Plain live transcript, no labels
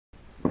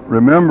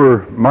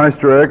Remember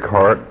Meister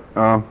Eckhart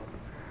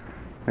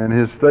and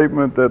his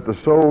statement that the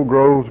soul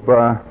grows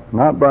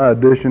not by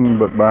addition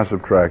but by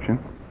subtraction.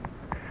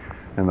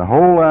 And the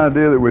whole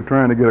idea that we're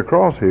trying to get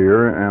across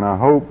here, and I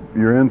hope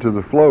you're into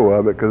the flow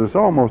of it because it's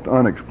almost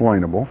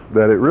unexplainable,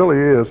 that it really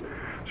is,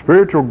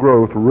 spiritual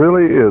growth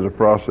really is a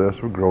process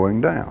of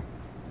growing down.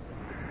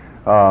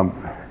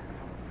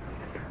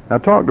 I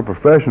talk to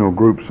professional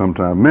groups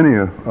sometimes, many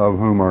of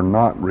whom are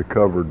not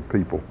recovered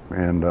people,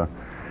 and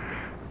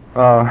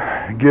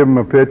give them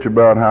a pitch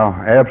about how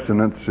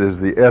abstinence is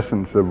the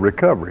essence of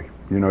recovery.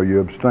 You know, you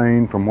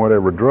abstain from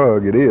whatever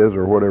drug it is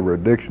or whatever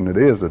addiction it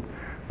is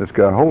that's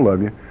got hold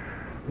of you,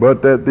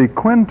 but that the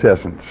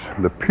quintessence,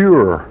 the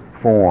pure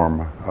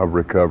form of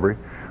recovery,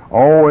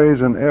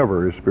 always and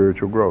ever is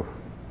spiritual growth.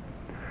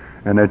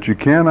 And that you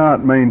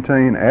cannot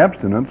maintain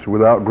abstinence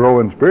without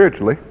growing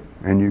spiritually,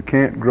 and you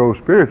can't grow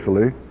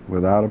spiritually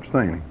without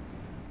abstaining.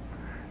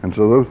 And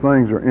so those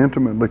things are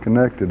intimately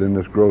connected in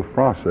this growth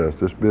process,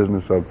 this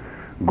business of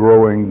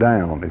growing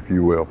down, if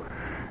you will.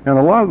 And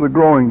a lot of the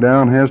growing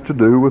down has to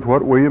do with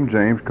what William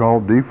James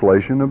called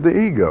deflation of the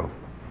ego.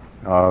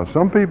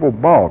 Some people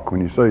balk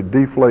when you say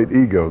deflate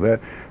ego. That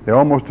they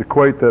almost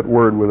equate that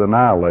word with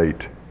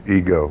annihilate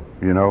ego,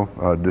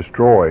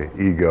 destroy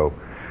ego.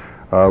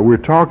 We're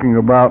talking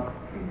about,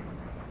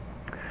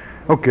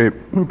 okay,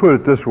 let me put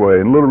it this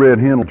way, in Little Red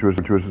Hen, which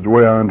is the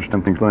way I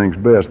understand things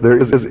best, there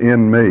is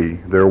in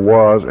me, there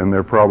was, and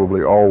there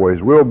probably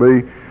always will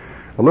be,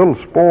 a little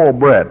spoiled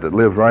brat that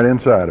lives right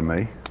inside of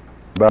me,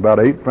 about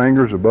 8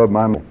 fingers above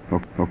my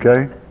nose,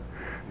 okay?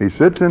 He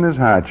sits in his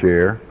high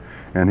chair,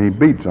 and he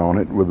beats on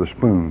it with a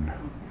spoon.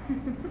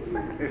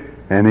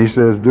 And he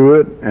says, do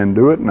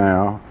it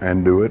now,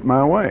 and do it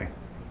my way,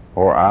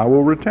 or I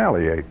will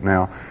retaliate.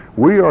 Now,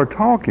 we are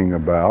talking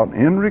about,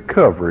 in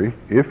recovery,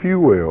 if you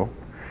will,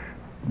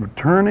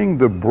 turning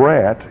the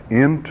brat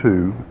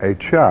into a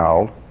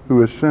child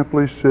who is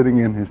simply sitting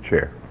in his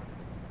chair.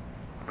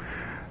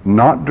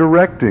 Not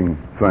directing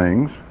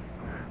things,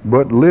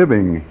 but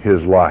living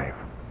his life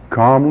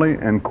calmly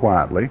and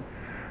quietly,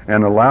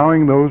 and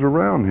allowing those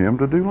around him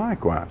to do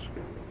likewise.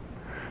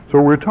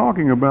 So we're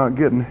talking about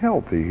getting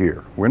healthy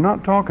here. We're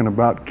not talking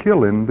about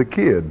killing the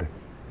kid.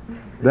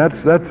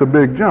 That's a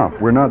big jump.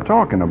 We're not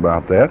talking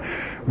about that.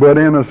 But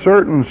in a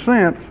certain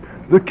sense,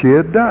 the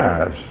kid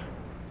dies.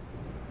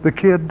 The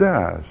kid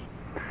dies.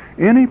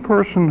 Any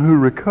person who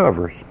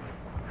recovers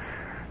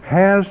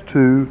has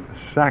to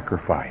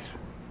sacrifice.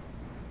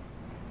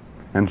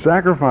 And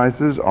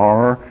sacrifices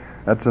are,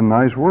 that's a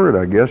nice word,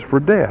 I guess, for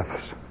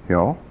deaths.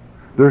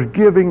 There's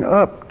giving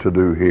up to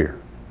do here.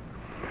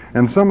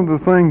 And some of the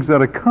things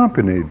that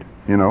accompanied,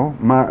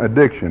 my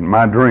addiction,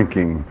 my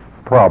drinking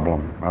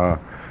problem,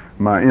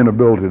 my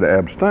inability to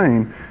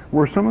abstain,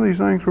 some of these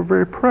things were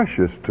very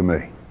precious to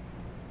me.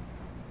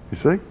 You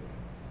see?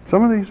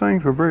 Some of these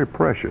things were very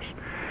precious.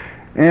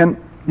 And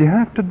you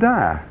have to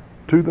die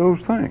to those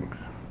things.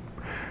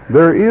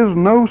 There is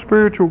no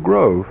spiritual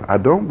growth, I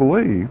don't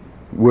believe,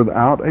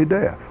 without a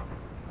death.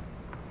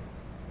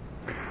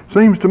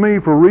 Seems to me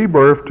for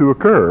rebirth to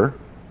occur,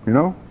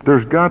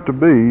 there's got to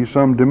be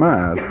some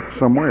demise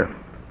somewhere.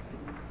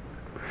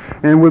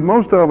 And with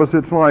most of us,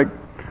 it's like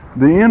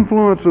the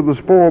influence of the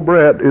spoiled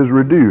brat is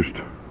reduced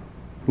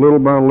little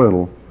by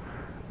little,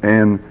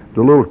 and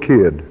the little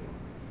kid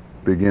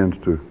begins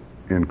to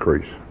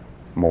increase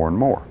more and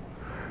more.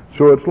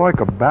 So it's like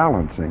a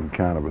balancing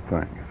kind of a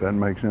thing, if that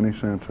makes any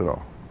sense at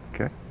all.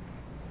 Okay?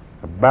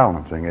 A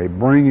balancing, a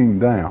bringing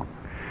down.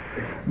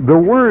 The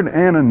word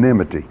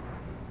anonymity,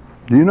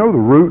 do you know the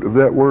root of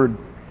that word?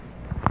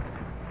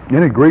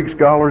 Any Greek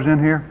scholars in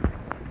here?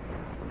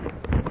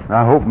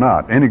 I hope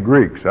not. Any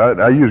Greeks?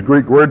 I use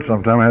Greek words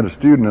sometimes. I had a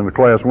student in the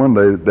class one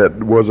day that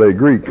was a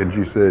Greek, and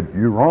she said,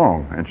 "You're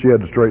wrong," and she had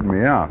to straighten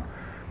me out.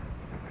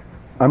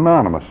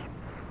 Anonymous.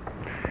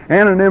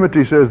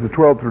 Anonymity, says the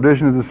 12th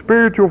tradition, is the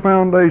spiritual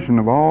foundation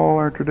of all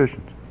our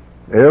traditions,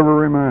 ever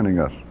reminding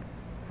us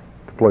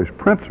to place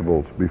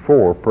principles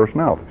before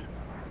personalities.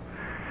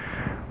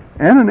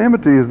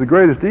 Anonymity is the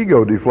greatest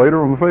ego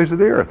deflator on the face of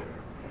the earth.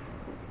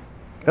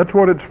 That's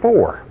what it's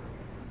for.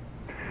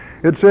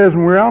 It says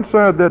when we're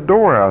outside that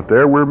door out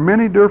there, we're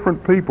many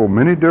different people,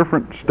 many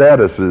different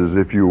statuses,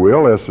 if you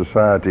will, as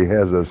society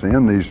has us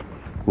in, these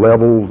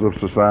levels of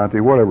society,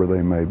 whatever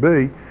they may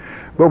be.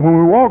 But when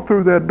we walk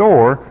through that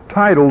door,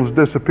 titles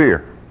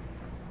disappear.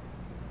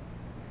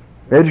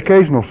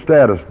 Educational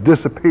status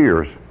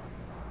disappears.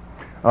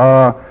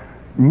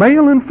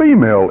 Male and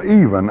female,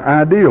 even,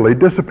 ideally,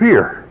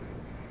 disappear.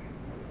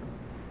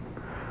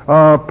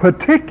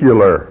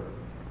 Particular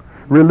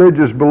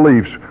religious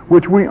beliefs,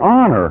 which we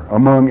honor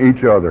among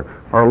each other,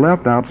 are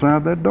left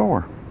outside that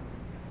door.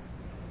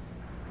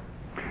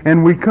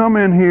 And we come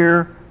in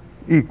here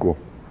equal.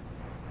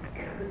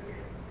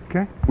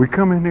 Okay? We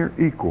come in here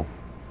equal.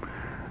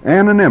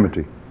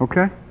 Anonymity,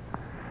 okay?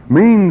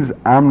 Means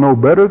I'm no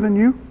better than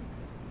you.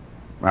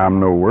 I'm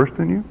no worse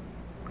than you.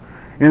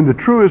 In the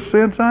truest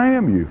sense, I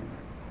am you.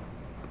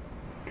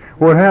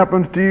 What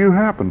happens to you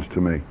happens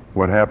to me.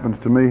 What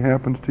happens to me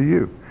happens to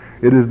you.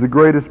 It is the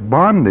greatest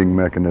bonding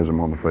mechanism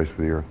on the face of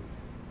the earth.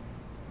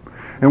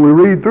 And we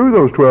read through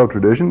those 12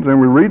 traditions, and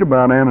we read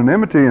about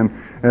anonymity, and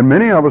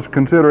many of us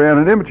consider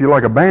anonymity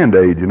like a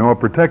Band-Aid, you know, a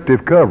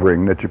protective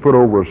covering that you put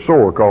over a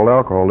sore called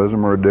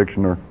alcoholism or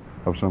addiction or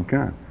of some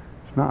kind.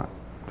 It's not.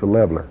 It's a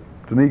leveler.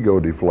 It's an ego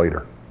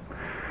deflator.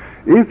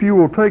 If you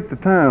will take the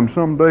time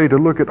someday to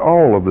look at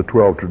all of the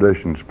 12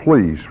 traditions,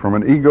 please, from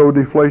an ego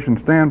deflation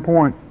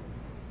standpoint,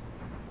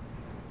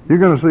 you're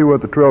going to see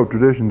what the 12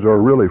 traditions are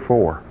really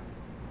for.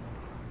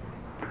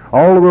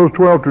 All of those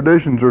 12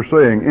 traditions are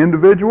saying,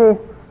 individual,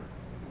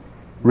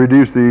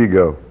 reduce the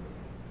ego.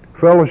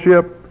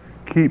 Fellowship,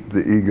 keep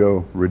the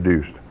ego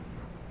reduced,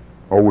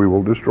 or we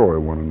will destroy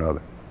one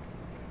another.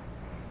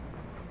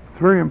 It's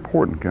a very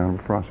important kind of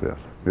a process.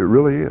 It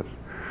really is.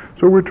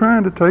 So we're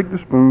trying to take the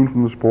spoon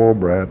from the spoiled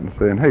brat and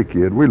saying, hey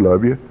kid, we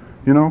love you,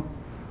 you know,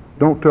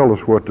 don't tell us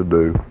what to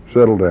do,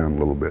 settle down a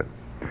little bit.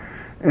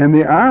 And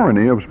the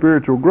irony of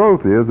spiritual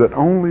growth is that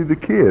only the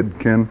kid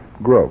can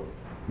grow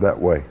that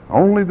way.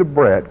 Only the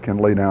brat can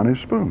lay down his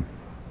spoon.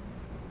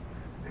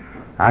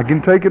 I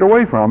can take it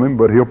away from him,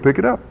 but he'll pick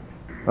it up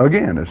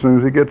again as soon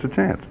as he gets a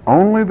chance.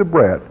 Only the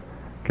brat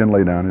can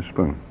lay down his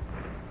spoon.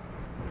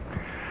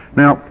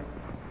 Now,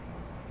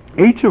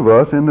 each of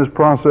us in this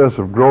process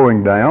of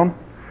growing down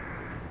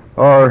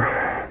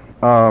are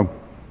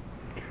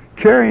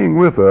carrying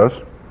with us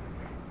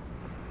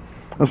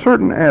a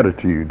certain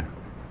attitude,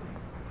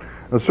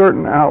 a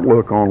certain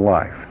outlook on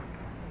life.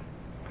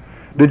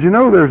 Did you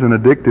know there's an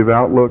addictive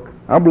outlook?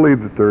 I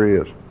believe that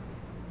there is.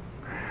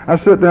 I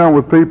sit down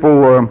with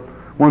people,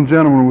 one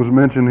gentleman was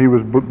mentioned he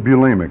was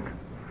bulimic.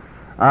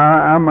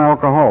 I'm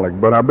alcoholic,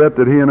 but I bet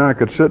that he and I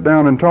could sit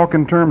down and talk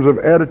in terms of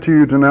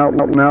attitudes and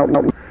outlook.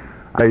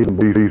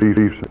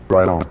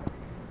 Right on.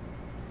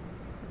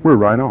 We're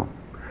right on.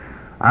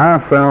 I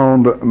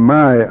found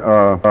my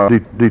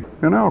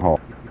in alcohol.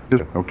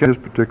 Okay, this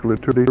particular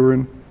tour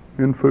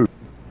in food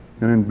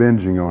and in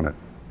binging on it.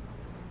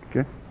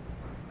 Okay.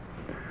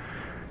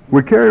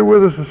 We carry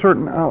with us a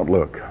certain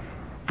outlook.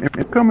 And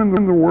we come in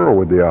the world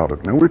with the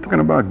outlook. Now we're talking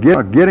about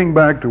getting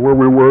back to where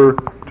we were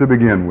to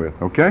begin with.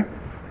 Okay.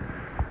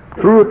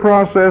 Through a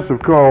process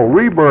of called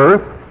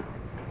rebirth,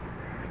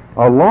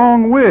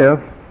 along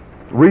with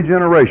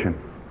regeneration.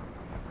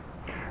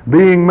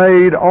 Being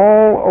made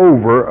all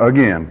over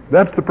again.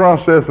 That's the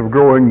process of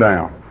growing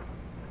down.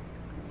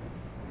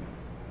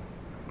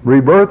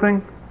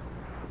 Rebirthing,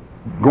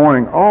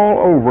 going all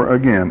over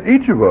again.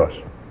 Each of us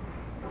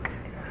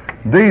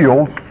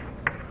deals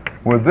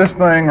with this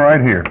thing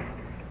right here.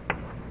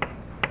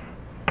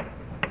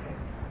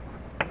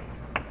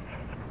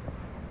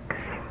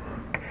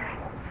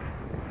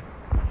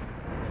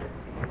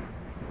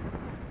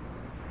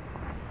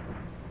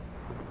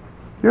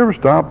 You ever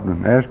stop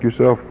and ask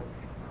yourself,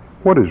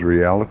 what is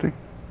reality?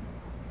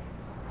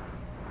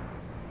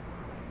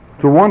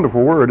 It's a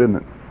wonderful word, isn't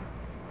it?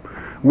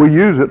 We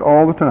use it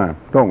all the time,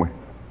 don't we?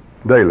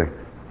 Daily.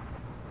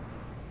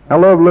 I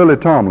love Lily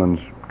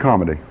Tomlin's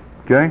comedy,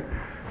 okay?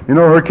 You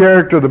know her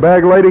character, the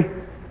bag lady?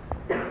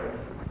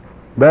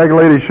 Bag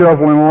lady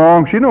shuffling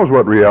along. She knows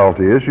what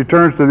reality is. She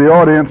turns to the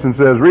audience and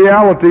says,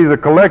 reality is a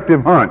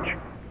collective hunch.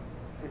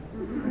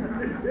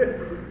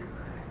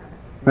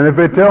 And if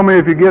they tell me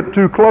if you get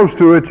too close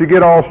to it, you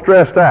get all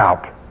stressed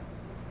out.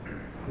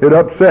 It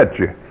upsets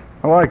you.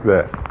 I like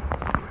that.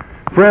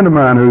 A friend of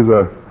mine who's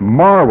a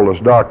marvelous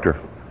doctor,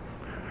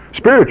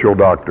 spiritual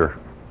doctor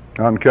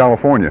out in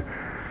California.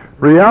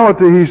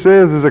 Reality, he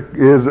says,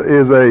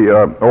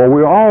 or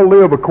we all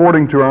live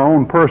according to our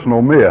own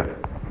personal myth,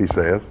 he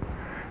says.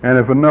 And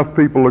if enough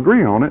people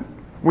agree on it,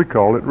 we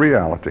call it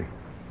reality.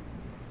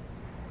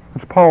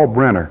 That's Paul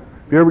Brenner.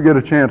 If you ever get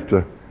a chance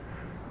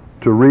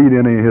to read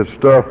any of his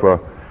stuff,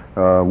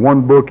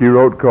 one book he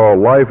wrote called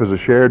Life is a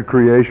Shared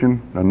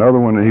Creation, another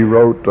one that he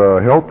wrote,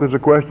 Health is a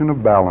Question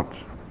of Balance,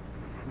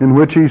 in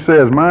which he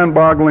says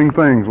mind-boggling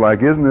things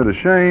like, isn't it a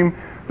shame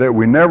that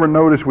we never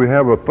notice we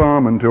have a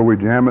thumb until we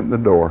jam it in the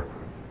door?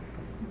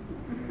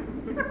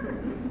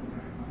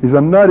 He's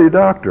a nutty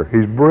doctor.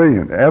 He's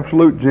brilliant,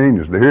 absolute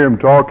genius. To hear him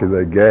talk is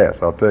a gas,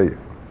 I'll tell you.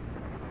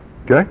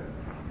 Okay?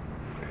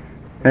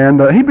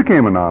 And he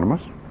became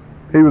anonymous.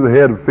 He was the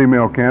head of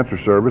female cancer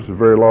service at a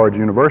very large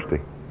university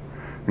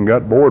and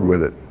got bored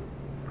with it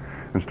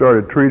and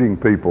started treating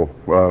people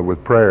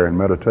with prayer and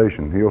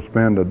meditation. He'll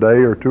spend a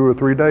day or 2 or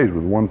 3 days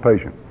with one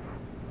patient.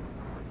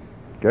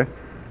 Okay?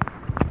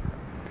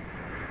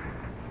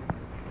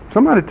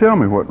 Somebody tell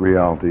me what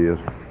reality is.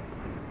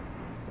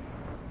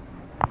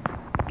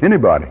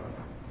 Anybody?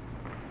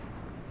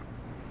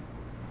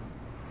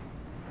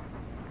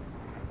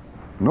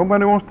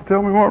 Nobody wants to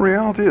tell me what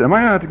reality is. Am I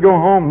going to have to go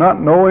home not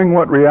knowing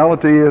what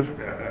reality is?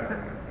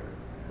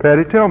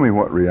 Patty, tell me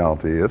what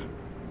reality is.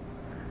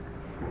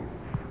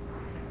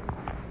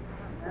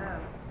 No,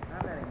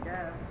 I better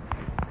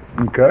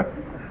go. Okay.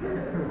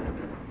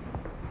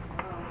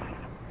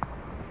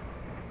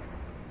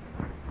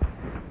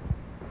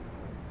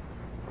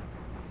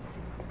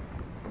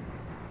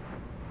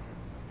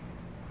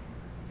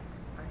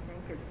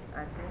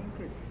 I think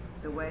it's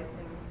the way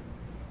things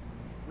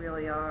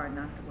really are,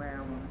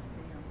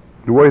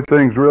 The way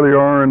things really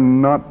are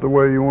and not the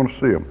way you want to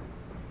see them.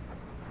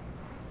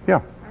 Yeah. I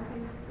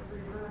think it's the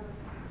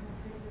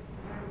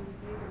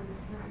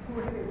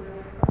reverse.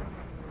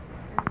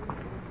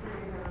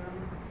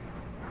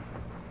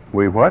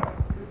 We what?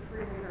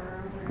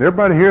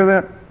 Everybody hear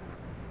that?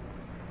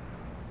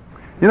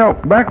 You know,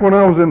 back when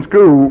I was in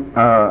school,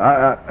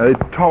 they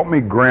taught me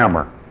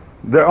grammar.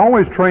 They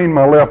always trained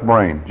my left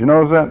brain. Did you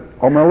notice that?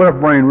 Oh, my left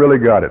brain really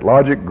got it.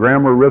 Logic,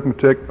 grammar,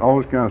 arithmetic,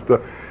 all this kind of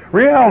stuff.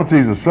 Reality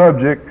is a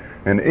subject,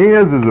 and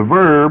is a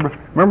verb.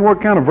 Remember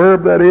what kind of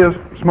verb that is?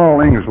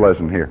 Small English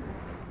lesson here.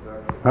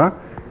 Huh?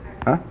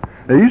 Huh?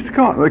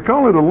 They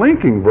call it a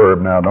linking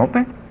verb now, don't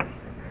they?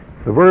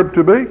 The verb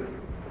to be.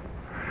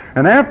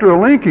 And after a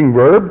linking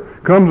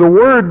verb comes a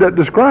word that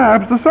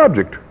describes the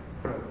subject.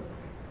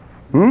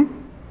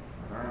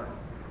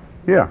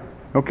 Yeah.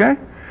 Okay?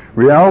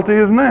 Reality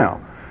is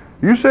now.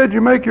 You said you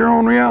make your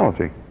own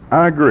reality.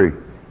 I agree.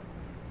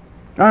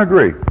 I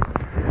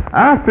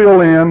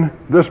fill in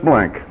this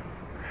blank.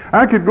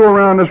 I could go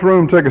around this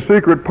room, take a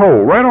secret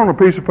poll, write on a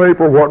piece of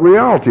paper what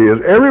reality is.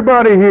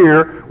 Everybody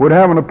here would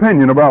have an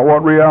opinion about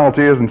what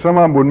reality is, and some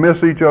of them would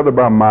miss each other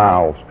by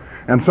miles,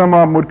 and some of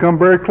them would come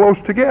very close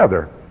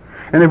together.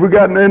 And if we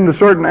got into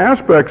certain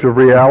aspects of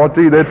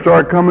reality, they'd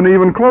start coming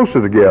even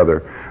closer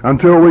together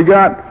until we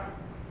got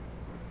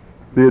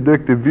the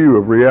addictive view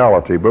of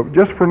reality. But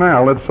just for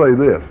now, let's say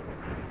this.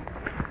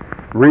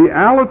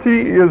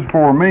 Reality is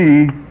for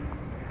me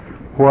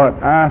what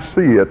I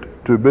see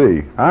it to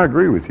be. I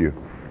agree with you.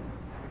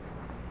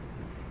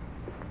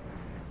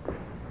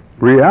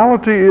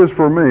 Reality is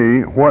for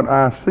me what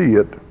I see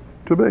it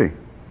to be.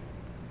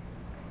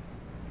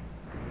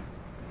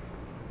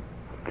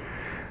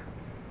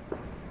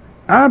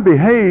 I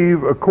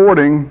behave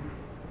according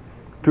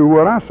to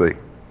what I see.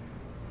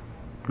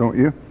 Don't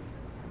you?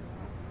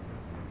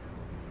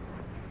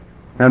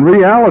 And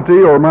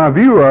reality, or my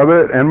view of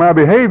it, and my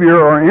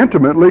behavior are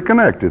intimately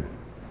connected.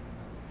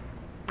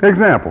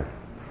 Example.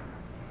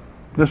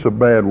 This is a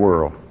bad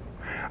world.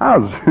 I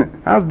was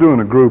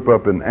doing a group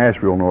up in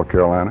Asheville, North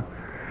Carolina.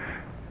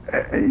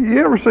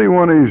 You ever see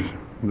one of these?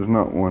 There's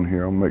not one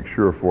here. I'll make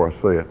sure before I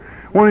say it.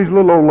 One of these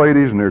little old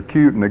ladies, and they're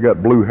cute, and they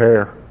got blue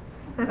hair.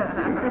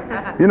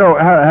 You know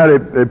how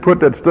they put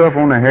that stuff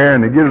on their hair,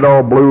 and they get it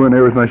all blue and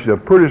everything. She's the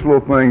prettiest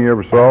little thing you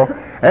ever saw.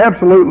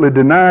 Absolutely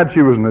denied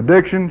she was an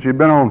addiction. She'd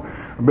been on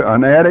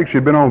an addict.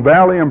 She'd been on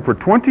Valium for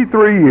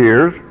 23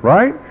 years,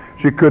 right?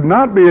 She could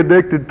not be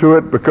addicted to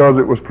it because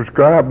it was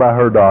prescribed by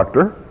her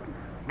doctor.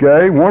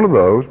 Okay, one of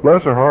those.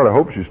 Bless her heart, I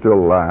hope she's still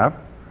alive.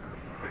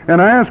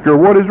 And I asked her,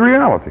 what is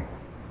reality?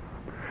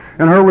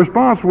 And her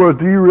response was,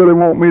 do you really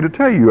want me to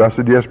tell you? I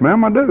said, yes,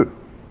 ma'am, I do.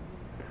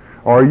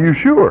 Are you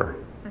sure?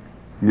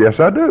 Yes,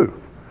 I do.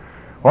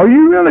 Are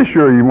you really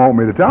sure you want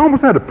me to tell? I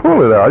almost had to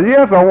pull it out.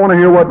 Yes, I want to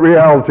hear what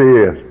reality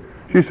is.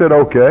 She said,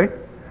 okay.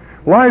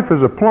 Life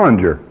is a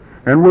plunger,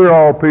 and we're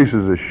all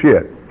pieces of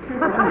shit.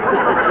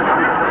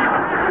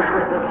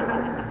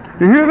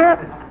 You hear that?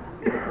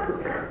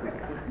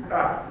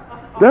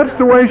 That's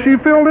the way she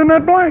filled in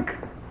that blank.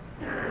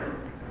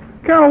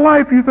 What kind of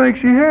life you think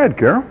she had,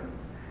 Carol?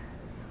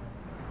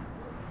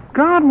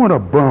 God, what a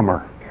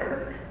bummer.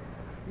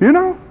 You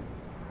know?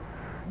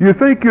 You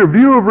think your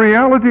view of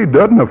reality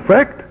doesn't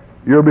affect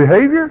your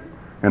behavior?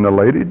 And the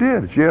lady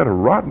did. She had a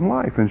rotten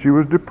life, and she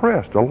was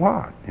depressed a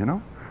lot, you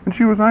know? And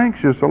she was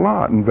anxious a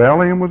lot, and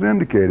Valium was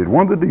indicated,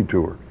 one of the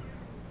detours.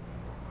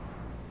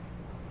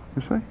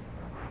 You see?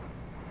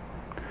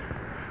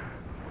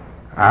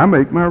 I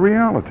make my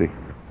reality.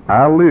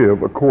 I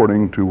live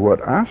according to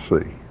what I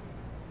see.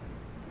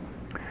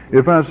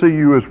 If I see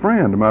you as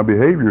friend, my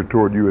behavior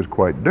toward you is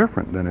quite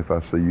different than if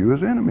I see you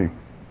as enemy,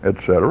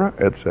 etc.,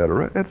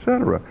 etc.,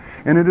 etc.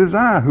 And it is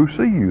I who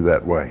see you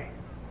that way.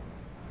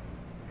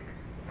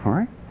 All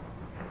right?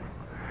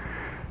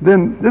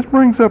 Then this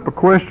brings up a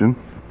question.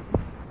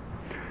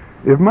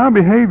 If my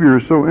behavior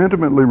is so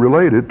intimately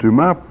related to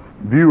my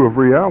view of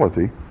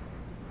reality,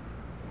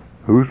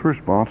 who's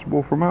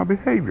responsible for my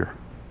behavior?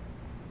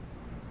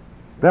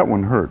 That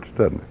one hurts,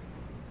 doesn't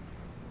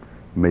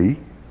it? Me?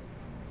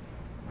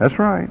 That's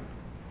right.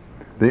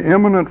 The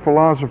eminent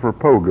philosopher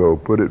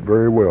Pogo put it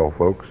very well,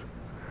 folks.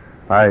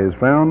 I has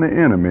found the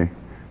enemy,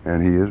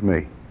 and he is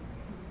me.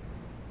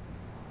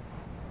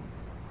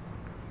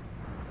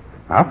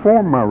 I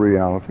form my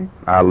reality.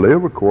 I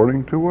live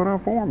according to what I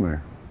form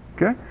there.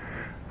 Okay?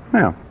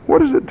 Now, what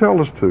does it tell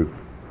us to?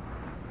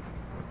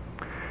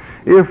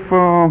 If,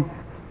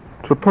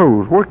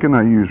 suppose, what can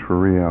I use for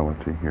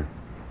reality here?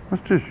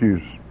 Let's just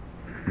use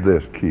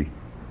this key.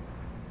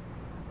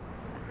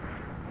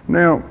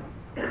 Now,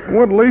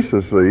 what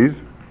Lisa sees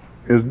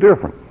is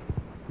different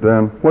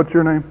than, what's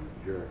your name?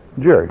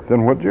 Jerry.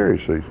 Than what Jerry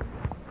sees.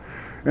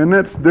 And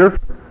that's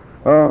different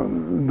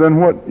than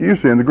what you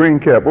see in the green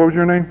cap. What was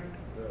your name?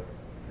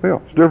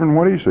 Bill. It's different than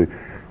what he sees.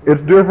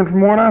 It's different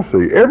from what I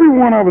see. Every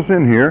one of us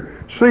in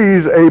here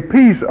sees a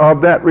piece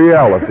of that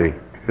reality.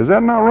 Is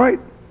that not right?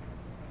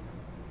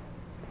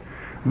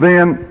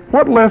 Then,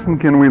 what lesson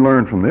can we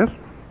learn from this?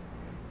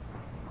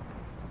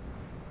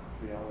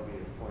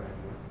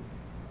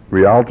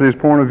 Reality's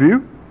point of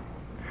view.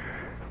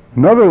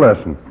 Another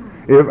lesson.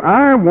 If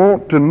I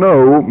want to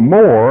know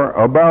more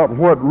about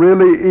what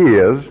really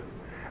is,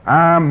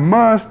 I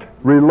must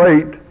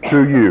relate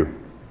to you.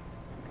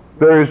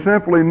 There is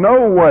simply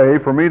no way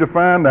for me to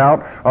find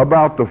out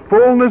about the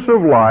fullness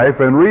of life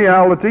and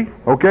reality,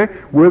 okay,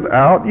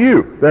 without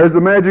you. There's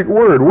the magic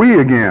word, we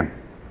again.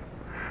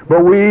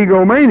 But we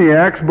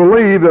egomaniacs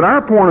believe that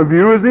our point of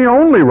view is the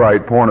only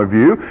right point of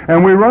view,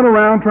 and we run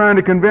around trying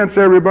to convince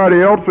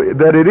everybody else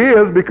that it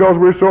is because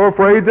we're so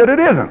afraid that it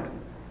isn't.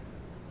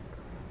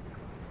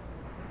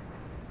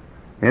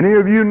 Any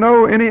of you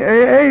know any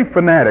AA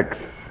fanatics?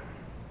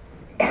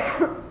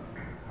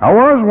 I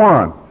was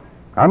one.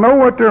 I know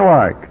what they're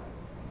like.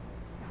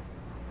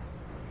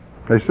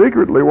 They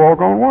secretly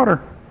walk on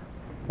water.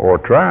 Or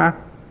try.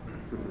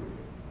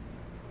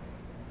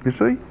 You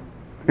see?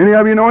 Any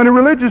of you know any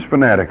religious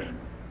fanatics?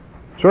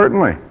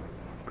 Certainly.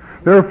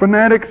 There are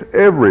fanatics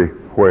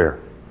everywhere.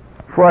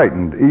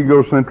 Frightened,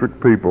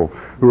 egocentric people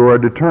who are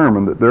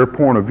determined that their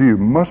point of view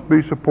must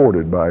be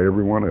supported by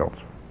everyone else.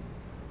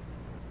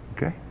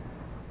 Okay?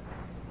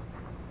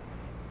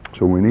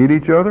 So we need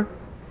each other.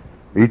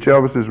 Each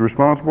of us is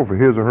responsible for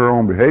his or her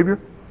own behavior.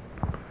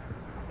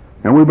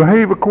 And we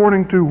behave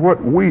according to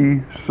what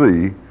we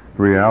see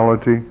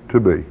reality to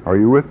be. Are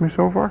you with me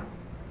so far?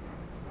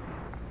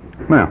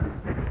 Now,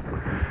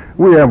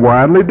 we have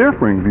widely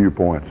differing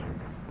viewpoints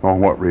on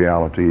what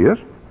reality is,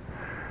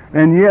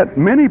 and yet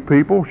many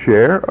people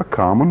share a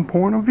common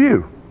point of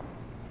view.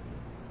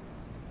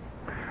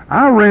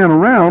 I ran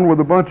around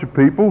with a bunch of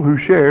people who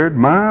shared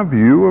my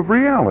view of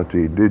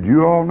reality. Did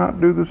you all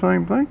not do the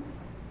same thing?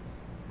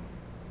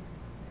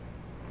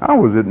 I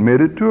was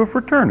admitted to a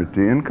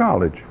fraternity in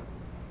college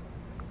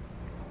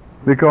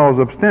because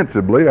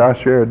ostensibly I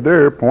shared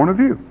their point of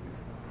view.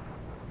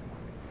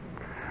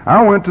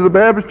 I went to the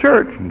Baptist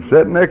church and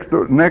sat next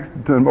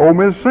to old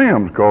Miss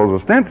Sims because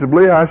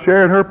ostensibly I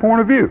shared her point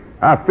of view.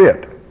 I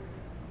fit.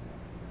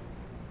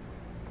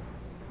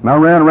 And I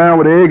ran around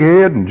with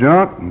Egghead and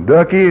Junk and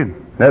Ducky and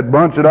that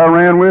bunch that I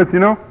ran with, you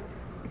know.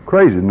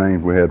 Crazy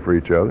names we had for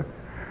each other.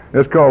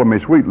 It's calling me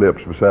Sweet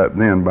Lips beside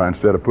then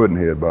instead of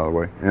Puddinhead, by the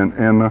way.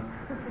 And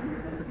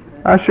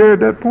I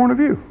shared that point of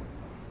view.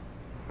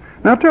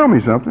 Now tell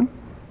me something.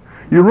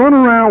 You run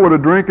around with a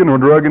drinking or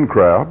drugging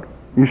crowd.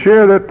 You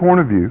share that point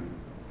of view.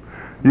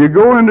 You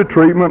go into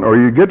treatment or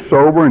you get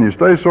sober and you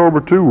stay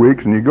sober 2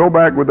 weeks and you go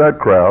back with that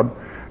crowd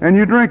and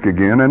you drink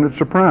again and it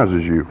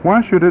surprises you.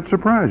 Why should it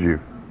surprise you?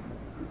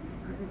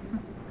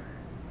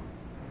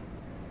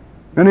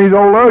 And these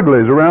old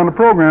uglies around the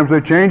programs,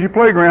 they change your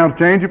playgrounds,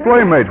 change your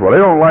playmates. Well, they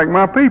don't like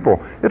my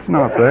people. It's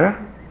not that.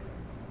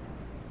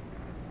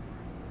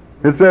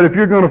 It's that if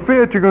you're going to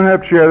fit, you're going to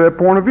have to share that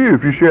point of view.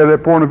 If you share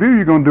that point of view,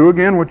 you're going to do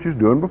again what you was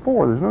doing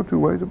before. There's no two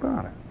ways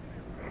about it.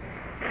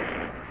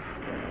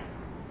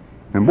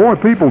 And boy,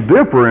 people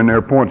differ in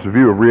their points of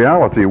view of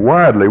reality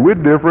widely. We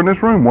differ in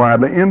this room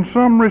widely in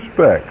some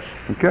respects,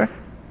 okay?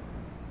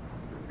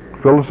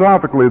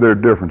 Philosophically, there are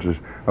differences.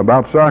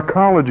 About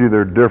psychology,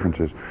 there are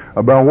differences.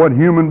 About what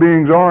human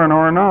beings are and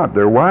are not,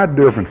 there are wide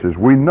differences.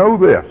 We know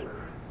this.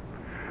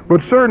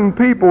 But certain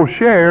people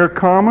share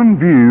common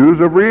views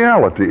of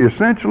reality,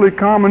 essentially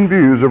common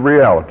views of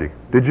reality.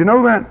 Did you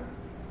know that?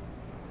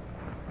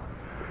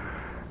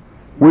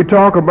 We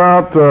talk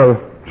about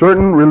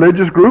certain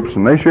religious groups,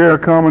 and they share a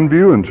common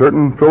view, and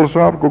certain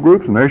philosophical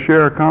groups, and they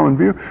share a common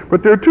view.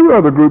 But there are two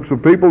other groups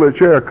of people that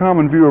share a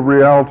common view of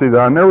reality that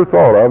I never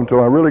thought of until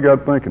I really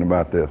got thinking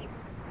about this.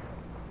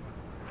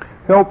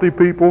 Healthy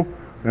people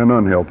and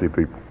unhealthy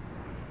people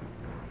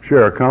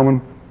share a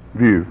common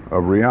view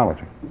of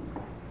reality.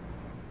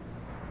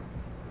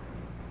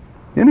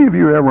 Any of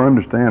you ever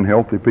understand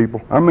healthy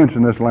people? I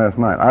mentioned this last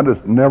night. I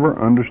just never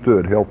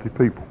understood healthy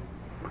people.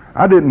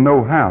 I didn't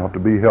know how to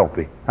be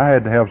healthy. I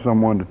had to have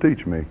someone to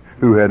teach me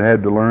who had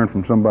had to learn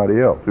from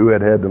somebody else, who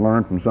had had to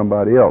learn from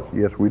somebody else.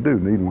 Yes, we do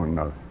need one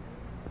another.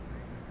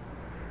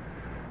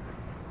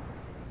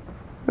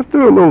 Let's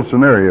do a little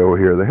scenario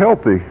here. The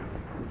healthy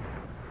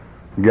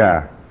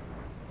guy.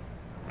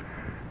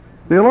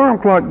 The alarm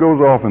clock goes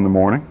off in the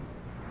morning,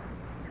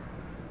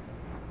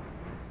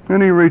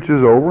 and he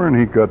reaches over and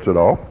he cuts it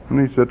off,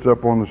 and he sits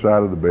up on the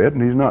side of the bed,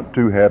 and he's not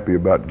too happy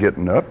about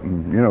getting up,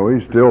 and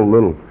he's still a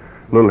little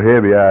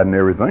heavy-eyed and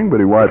everything, but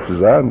he wipes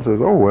his eye and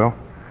says, oh well,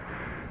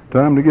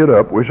 time to get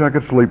up. Wish I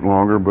could sleep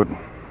longer, but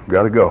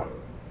gotta go.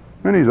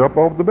 And he's up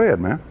off the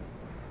bed, man.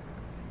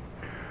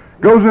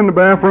 Goes in the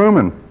bathroom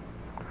and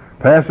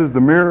passes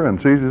the mirror and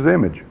sees his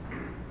image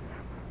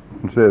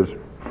and says,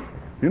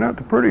 you're not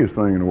the prettiest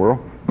thing in the world,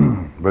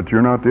 but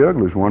you're not the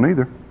ugliest one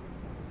either.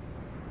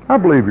 I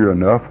believe you're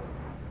enough.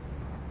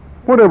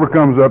 Whatever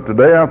comes up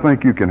today, I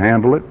think you can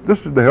handle it. This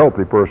is the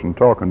healthy person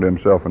talking to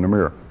himself in the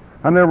mirror.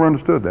 I never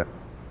understood that.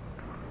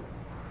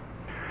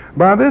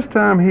 By this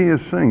time, he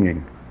is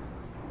singing,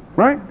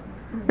 right?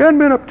 He hadn't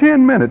been up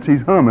 10 minutes.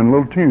 He's humming a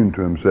little tune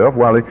to himself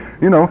while he,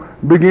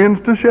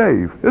 begins to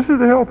shave. This is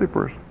the healthy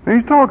person.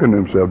 And he's talking to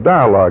himself,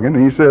 dialoguing,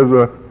 and he says,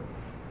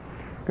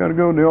 got to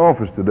go to the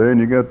office today, and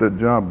you got that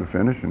job to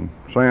finish, and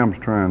Sam's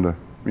trying to,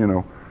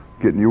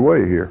 get in your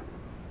way here.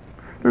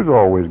 There's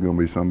always going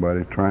to be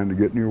somebody trying to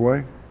get in your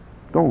way.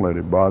 Don't let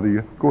it bother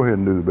you. Go ahead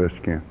and do the best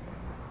you can.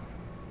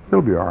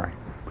 It'll be all right.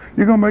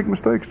 You're going to make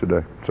mistakes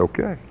today. It's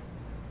okay.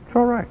 It's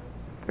all right.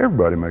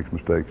 Everybody makes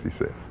mistakes, he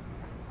says.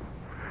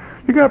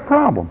 You got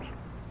problems.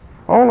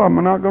 All of them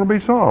are not going to be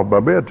solved by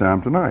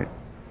bedtime tonight.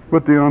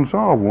 But the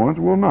unsolved ones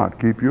will not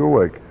keep you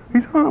awake.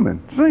 He's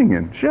humming,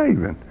 singing,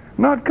 shaving,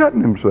 not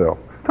cutting himself,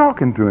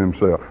 talking to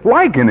himself,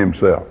 liking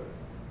himself.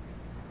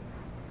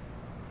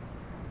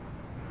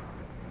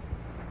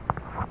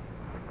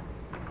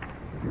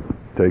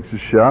 Takes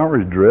his shower,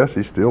 he's dressed,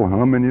 he's still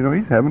humming,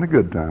 he's having a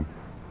good time.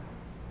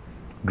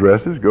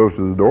 Dresses, goes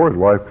to the door, his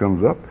wife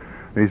comes up,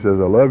 he says,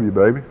 I love you,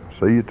 baby, I'll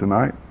see you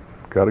tonight,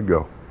 gotta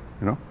go,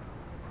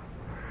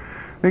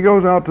 He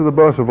goes out to the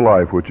bus of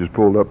life, which is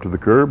pulled up to the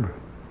curb,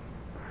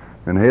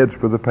 and heads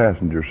for the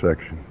passenger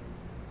section.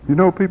 You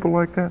know people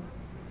like that?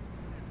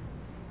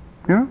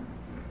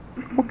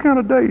 What kind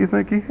of day you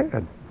think he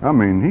had? I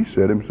mean, he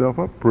set himself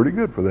up pretty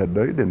good for that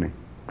day, didn't he?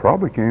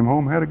 Probably came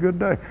home, had a good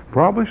day.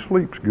 Probably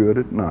sleeps good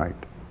at night.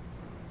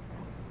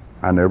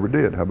 I never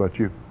did. How about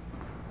you?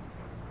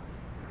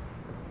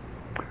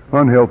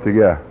 Unhealthy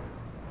guy.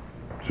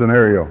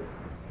 Scenario.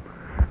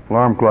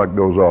 Alarm clock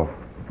goes off.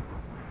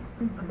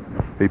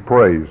 He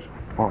prays.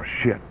 Oh,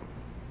 shit.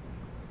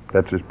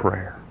 That's his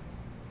prayer.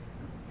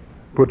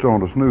 Puts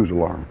on a snooze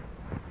alarm.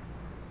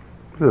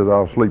 Says,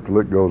 I'll sleep till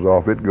it goes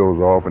off,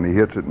 and he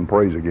hits it and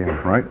prays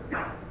again, right?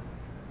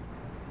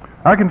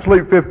 I can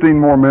sleep 15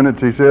 more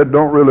minutes, he said,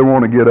 don't really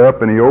want to get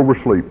up, and he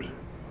oversleeps.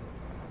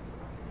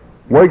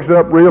 Wakes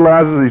up,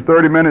 realizes he's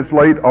 30 minutes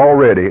late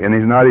already, and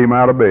he's not even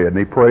out of bed, and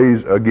he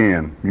prays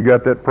again. You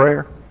got that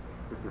prayer?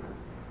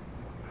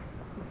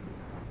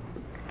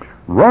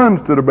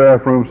 Runs to the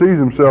bathroom, sees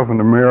himself in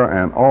the mirror,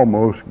 and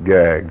almost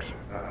gags.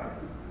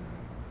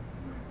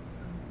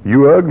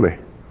 You ugly.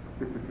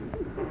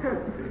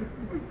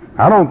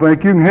 I don't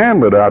think you can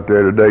handle it out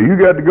there today. You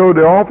got to go to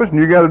the office and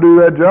you got to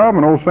do that job,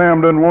 and old Sam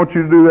doesn't want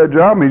you to do that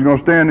job, and he's going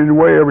to stand in your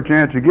way every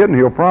chance you get, and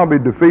he'll probably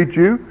defeat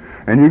you,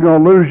 and you're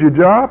going to lose your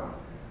job.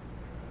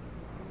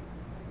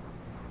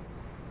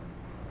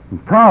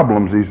 And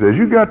problems, he says.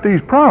 You got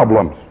these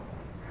problems.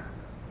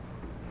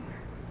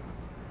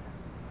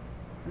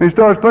 And he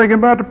starts thinking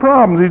about the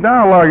problems. He's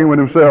dialoguing with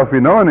himself,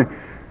 and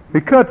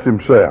he cuts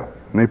himself,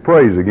 and he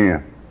prays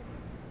again.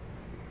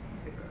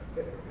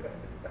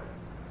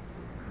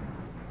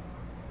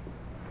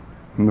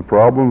 And the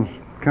problems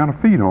kind of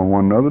feed on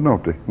one another,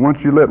 don't they?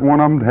 Once you let one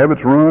of them have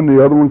its run,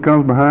 the other one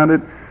comes behind it.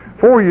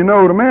 Before you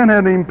know it, the man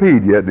hasn't even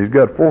peed yet, and he's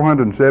got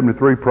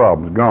 473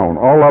 problems gone,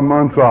 all of them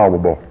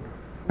unsolvable.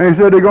 And he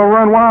said, they're going to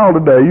run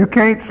wild today. You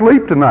can't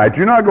sleep tonight.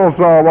 You're not going to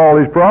solve all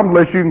these problems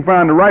unless you can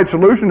find the right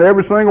solution to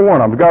every single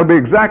one of them. It's got to be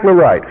exactly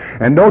right.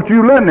 And don't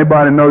you let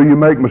anybody know you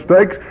make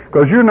mistakes,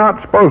 because you're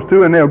not supposed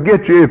to, and they'll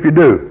get you if you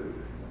do.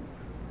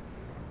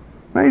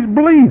 Now he's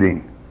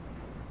bleeding,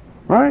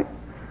 right?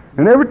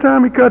 And every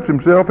time he cuts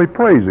himself, he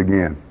prays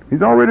again.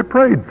 He's already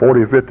prayed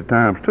 40 or 50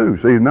 times too.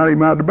 See, he's not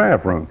even out of the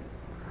bathroom.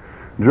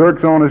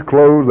 Jerks on his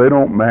clothes, they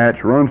don't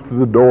match, runs to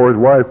the door, his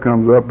wife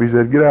comes up, he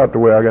says, get out the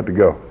way, I got to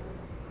go.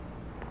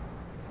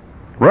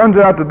 Runs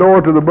out the door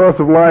to the bus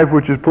of life,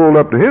 which is pulled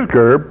up to his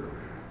curb,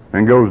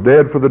 and goes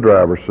dead for the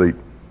driver's seat.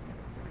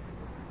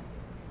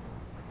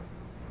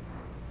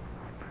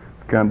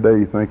 What kind of day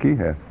you think he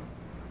had?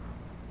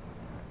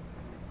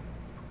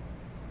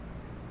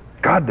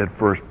 God, that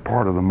first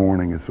part of the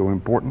morning is so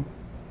important.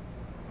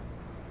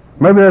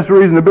 Maybe that's the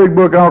reason the big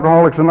book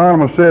Alcoholics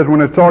Anonymous says, when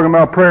it's talking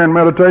about prayer and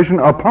meditation,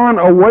 upon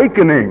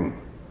awakening.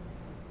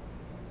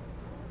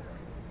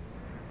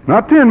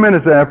 Not 10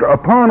 minutes after,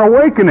 upon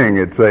awakening,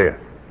 it says.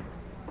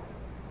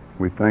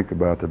 We think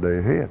about the day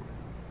ahead.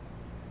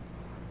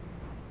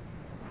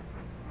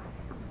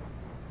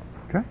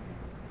 Okay?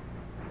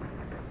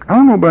 I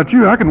don't know about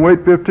you, I can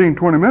wait 15,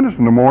 20 minutes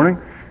in the morning,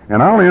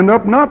 and I'll end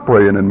up not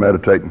praying and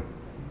meditating.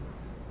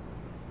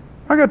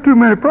 I got too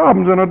many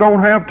problems and I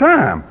don't have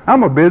time.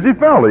 I'm a busy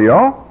fella,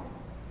 y'all.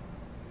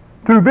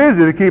 Too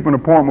busy to keep an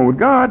appointment with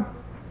God.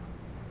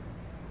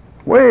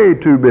 Way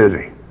too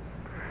busy.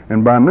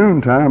 And by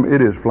noontime, it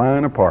is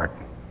flying apart.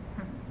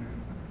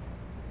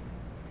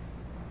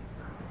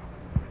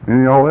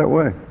 Any y'all that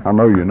way? I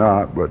know you're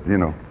not, but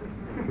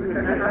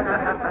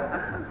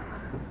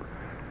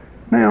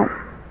Now,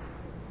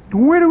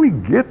 where do we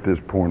get this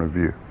point of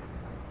view?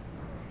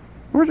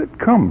 Where's it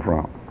come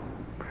from?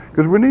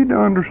 Because we need to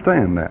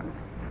understand that.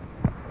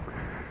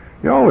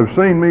 Y'all have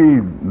seen me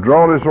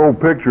draw this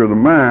old picture of the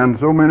mind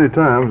so many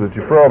times that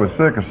you're probably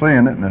sick of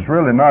seeing it, and it's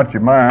really not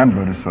your mind,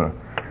 but it's a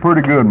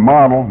pretty good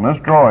model. Let's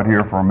draw it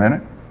here for a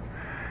minute.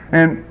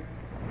 And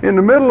in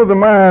the middle of the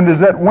mind is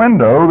that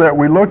window that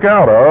we look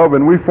out of,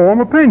 and we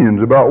form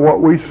opinions about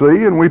what we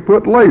see, and we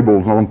put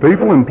labels on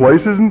people and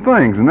places and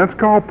things, and that's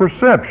called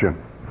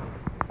perception.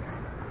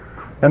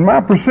 And my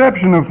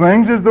perception of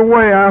things is the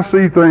way I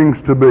see things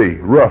to be,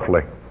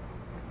 roughly.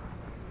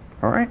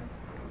 All right?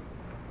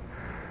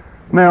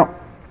 Now,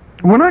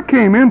 when I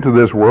came into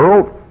this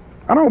world,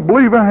 I don't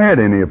believe I had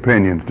any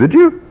opinions. Did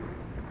you?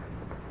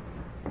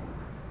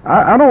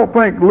 I don't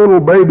think little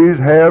babies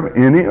have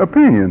any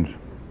opinions.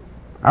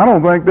 I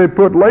don't think they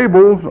put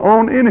labels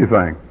on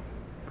anything.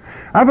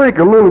 I think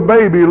a little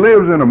baby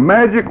lives in a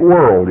magic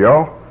world,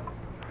 y'all.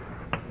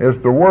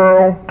 It's the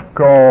world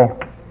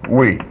called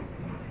we.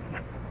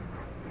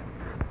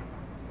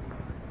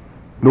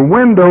 The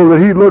window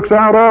that he looks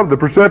out of, the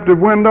perceptive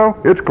window,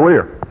 it's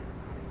clear.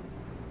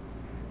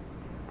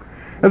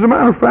 As a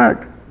matter of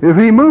fact, if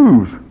he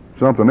moves,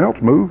 something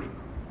else moves.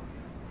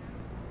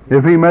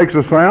 If he makes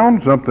a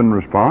sound, something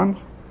responds.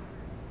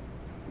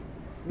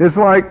 It's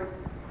like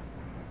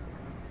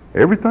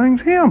everything's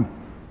him,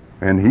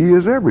 and he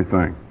is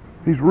everything.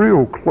 He's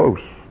real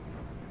close,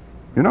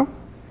 you know?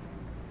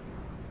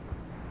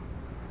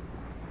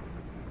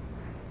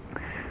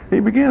 He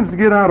begins to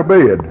get out of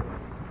bed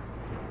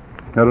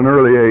at an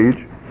early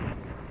age.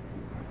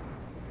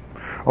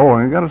 Oh,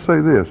 and I got to say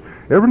this.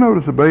 Ever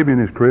notice a baby in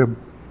his crib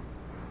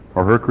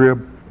or her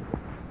crib?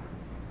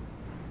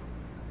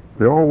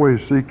 They're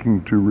always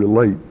seeking to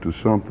relate to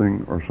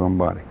something or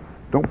somebody.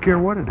 Don't care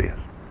what it is.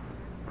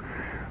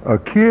 A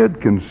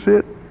kid can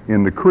sit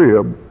in the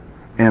crib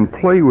and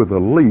play with a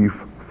leaf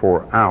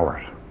for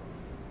hours.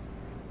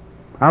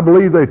 I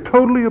believe they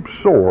totally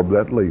absorb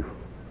that leaf.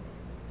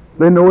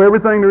 They know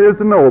everything there is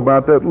to know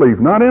about that leaf.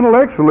 Not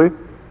intellectually,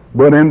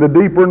 but in the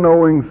deeper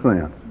knowing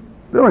sense.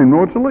 They don't even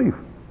know it's a leaf.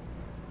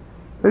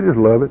 They just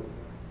love it,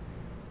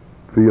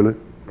 feel it,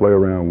 play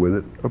around with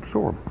it,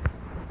 absorb it.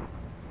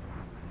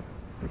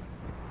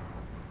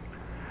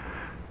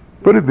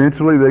 But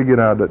eventually they get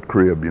out of that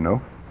crib, you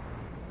know.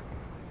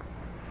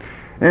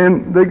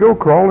 And they go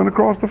crawling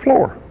across the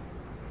floor.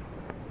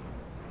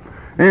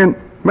 And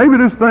maybe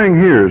this thing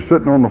here is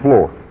sitting on the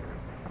floor.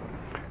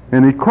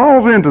 And he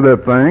crawls into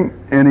that thing,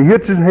 and he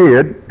hits his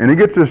head, and he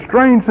gets this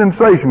strange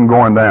sensation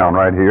going down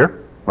right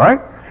here,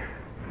 right?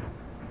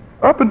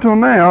 Up until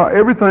now,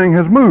 everything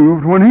has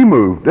moved when he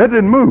moved. That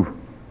didn't move.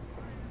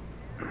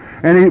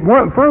 And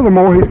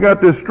furthermore, he's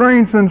got this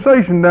strange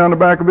sensation down the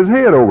back of his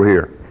head over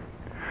here.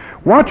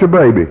 Watch a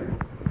baby.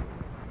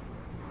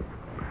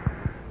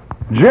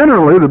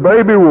 Generally, the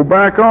baby will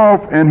back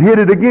off and hit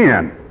it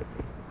again.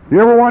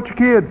 You ever watch a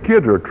kid?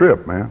 Kids are a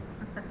trip, man.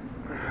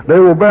 They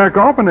will back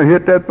off and they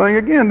hit that thing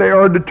again. They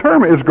are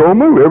determined it's going to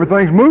move.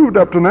 Everything's moved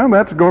up to now.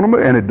 That's going to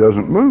move. And it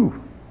doesn't move.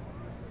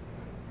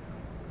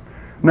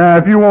 Now,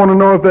 if you want to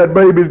know if that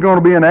baby's going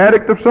to be an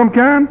addict of some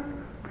kind,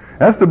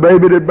 that's the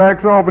baby that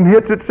backs off and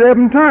hits it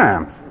 7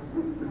 times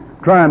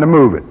trying to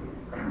move it.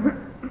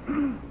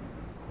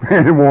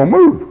 And it won't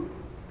move.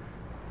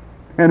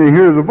 And he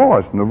hears a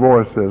voice, and the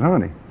voice says,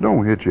 honey,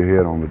 don't hit your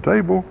head on the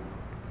table.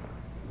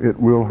 It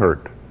will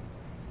hurt.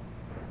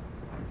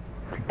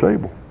 It's a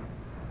table.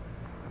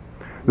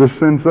 This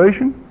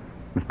sensation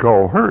is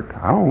called hurt.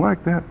 I don't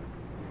like that.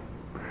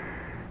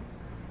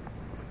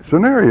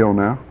 Scenario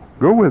now.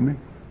 Go with me.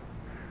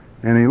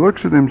 And he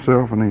looks at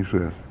himself and he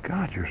says,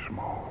 God, you're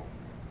small.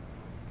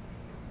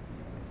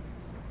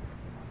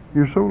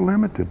 You're so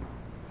limited.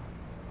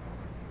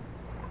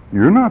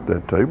 You're not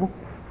that table.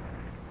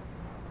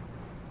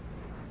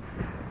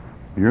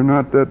 You're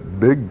not that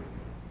big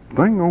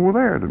thing over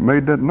there that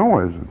made that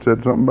noise that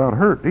said something about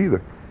hurt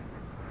either.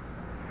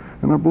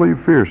 And I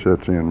believe fear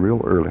sets in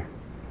real early.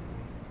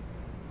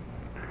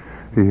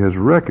 He has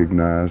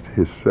recognized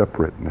his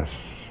separateness.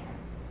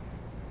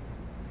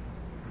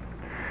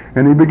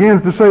 And he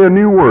begins to say a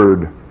new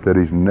word that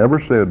he's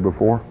never said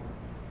before.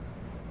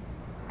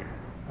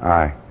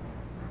 I.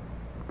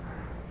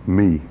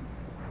 Me.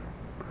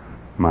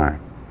 Mine.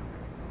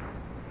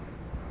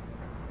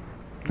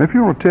 If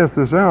you want to test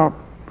this out,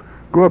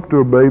 go up to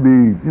a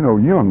baby,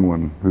 young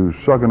one who's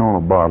sucking on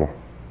a bottle.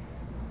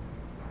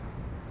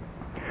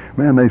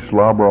 Man, they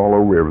slobber all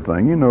over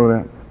everything. You know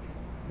that?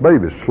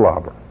 Babies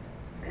slobber.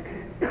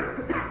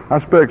 I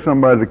expect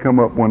somebody to come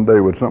up one day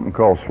with something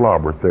called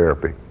slobber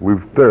therapy.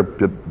 We've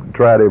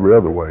tried every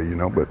other way,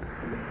 but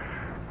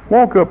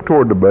walk up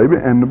toward the baby,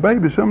 and the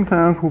baby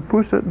sometimes will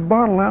push that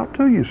bottle out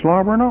to you,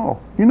 slobber and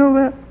all. You know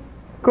that?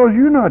 Because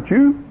you're not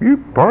you. You're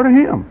part of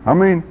him. I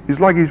mean, it's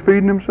like he's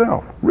feeding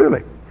himself.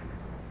 Really.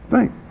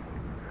 Think.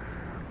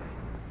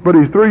 But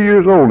he's 3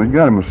 years old, and he's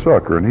got him a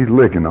sucker, and he's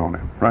licking on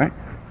him, right?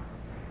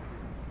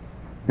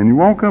 And you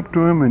walk up to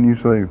him, and you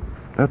say,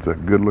 that's a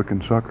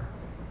good-looking sucker.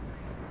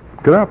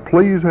 Could I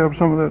please have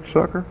some of that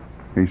sucker?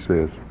 He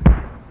says,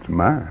 it's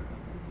mine.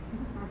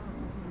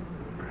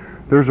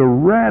 There's a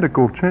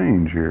radical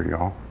change here,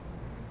 y'all.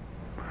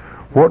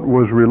 What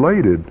was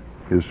related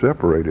is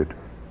separated.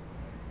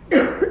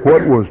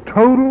 What was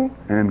total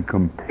and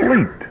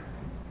complete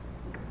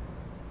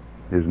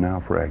is now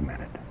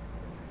fragmented.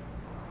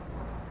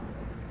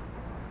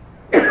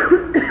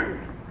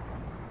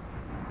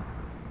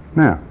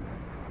 Now,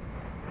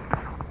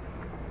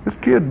 this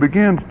kid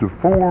begins to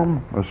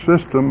form a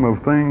system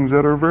of things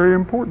that are very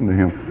important to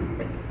him.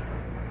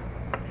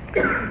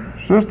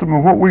 System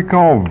of what we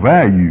call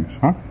values,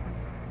 huh?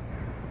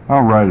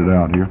 I'll write it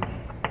out here.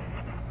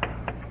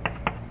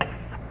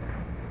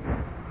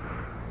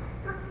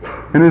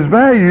 And his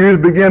values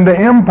begin to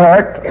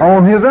impact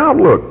on his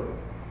outlook,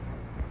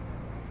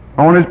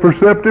 on his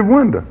perceptive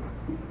window.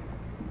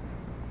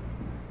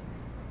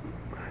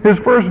 His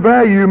first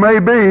value may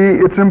be,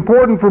 it's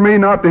important for me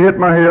not to hit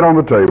my head on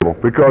the table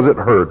because it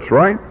hurts,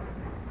 right?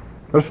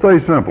 Let's stay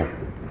simple.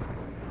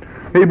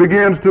 He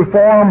begins to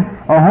form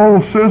a whole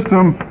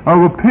system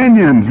of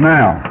opinions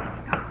now.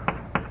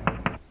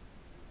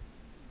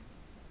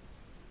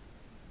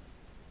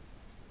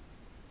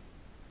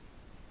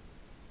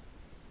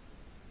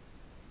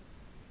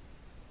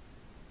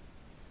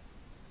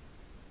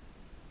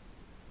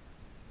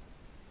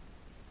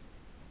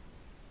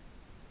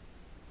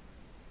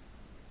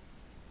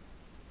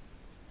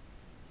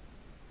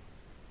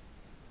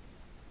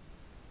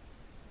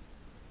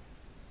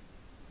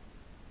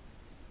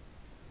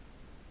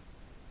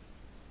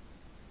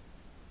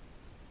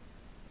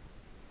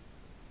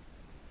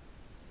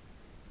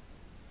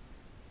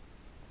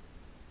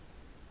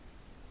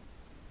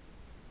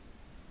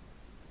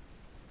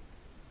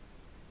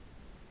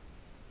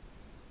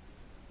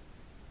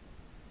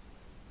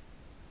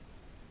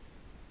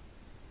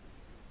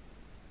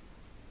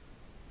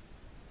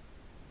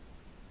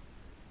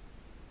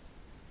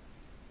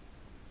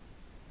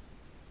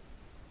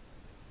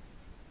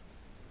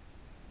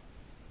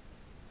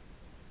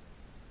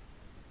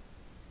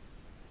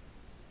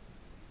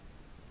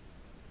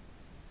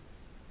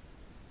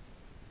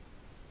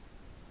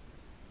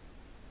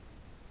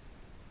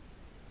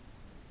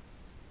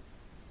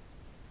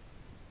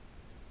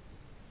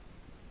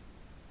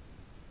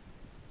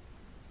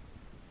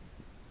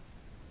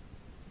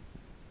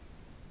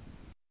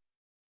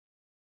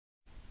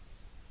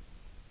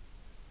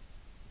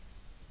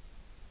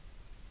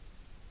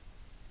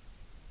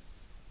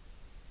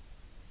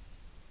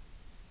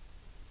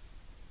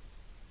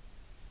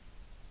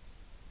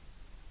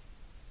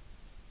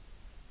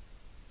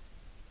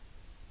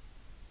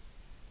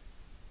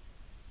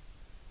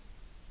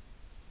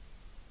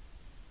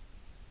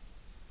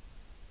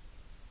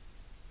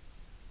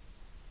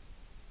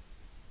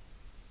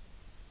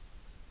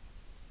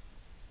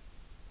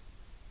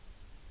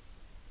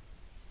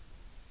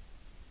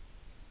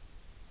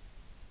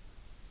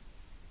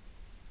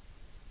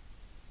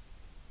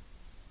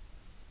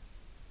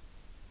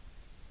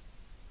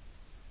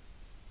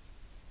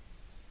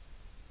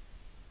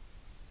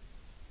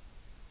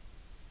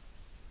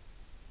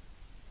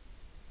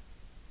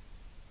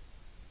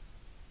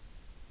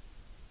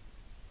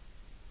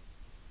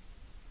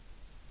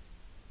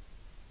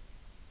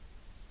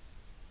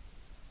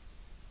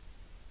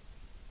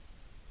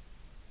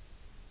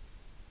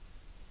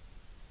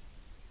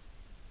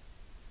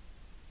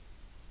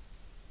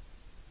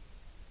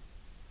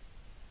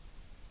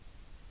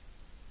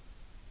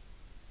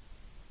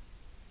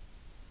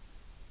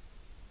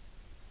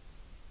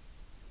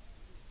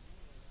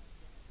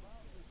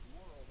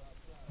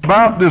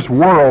 About this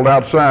world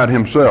outside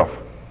himself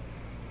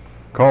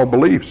called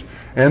beliefs,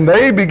 and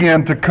they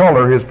begin to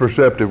color his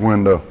perceptive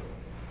window.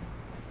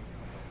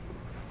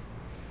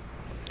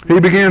 He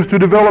begins to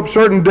develop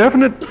certain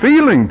definite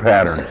feeling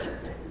patterns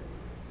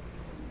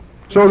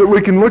so that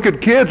we can look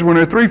at kids when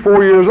they're 3,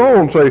 4 years old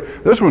and say,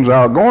 this one's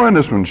outgoing,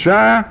 this one's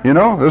shy,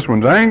 this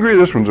one's angry,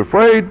 this one's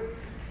afraid.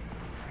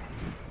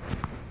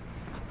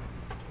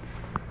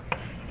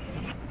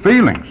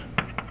 Feelings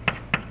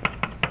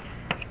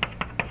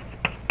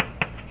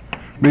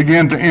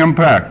begin to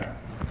impact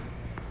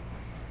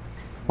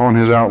on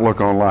his outlook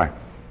on life.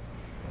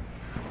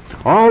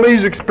 All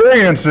these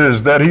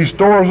experiences that he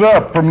stores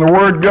up from the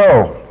word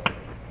go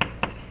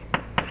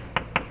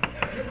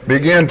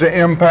begin to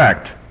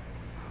impact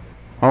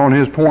on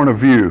his point of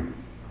view,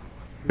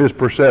 his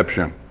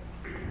perception.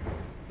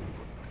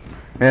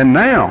 And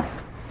now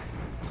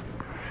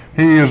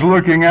he is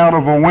looking out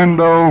of a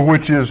window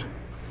which is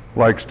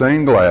like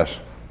stained glass.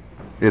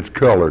 It's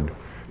colored.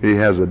 He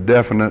has a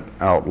definite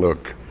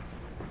outlook.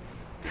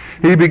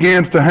 He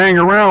begins to hang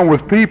around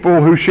with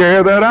people who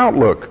share that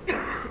outlook.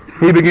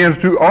 He begins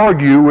to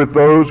argue with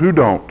those who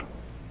don't.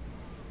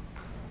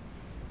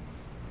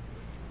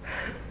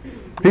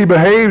 He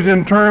behaves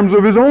in terms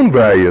of his own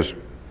values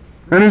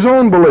and his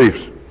own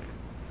beliefs.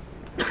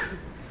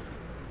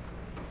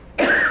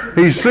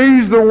 He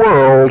sees the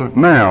world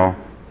now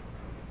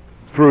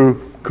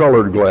through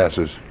colored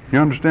glasses. You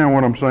understand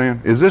what I'm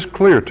saying? Is this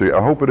clear to you?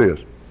 I hope it is.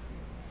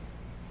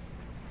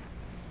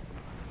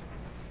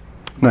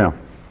 Now,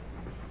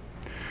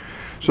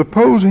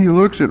 suppose he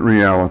looks at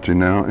reality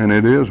now and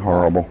it is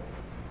horrible.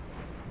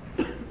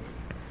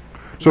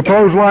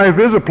 Suppose life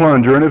is a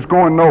plunger and it's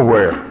going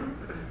nowhere.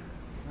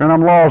 And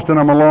I'm lost and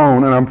I'm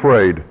alone and I'm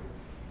afraid.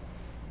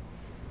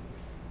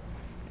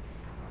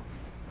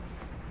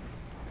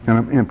 And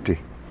I'm empty.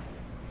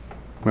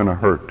 And I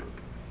hurt.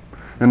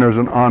 And there's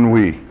an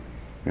ennui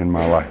in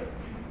my life.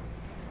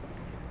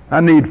 I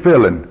need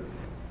filling.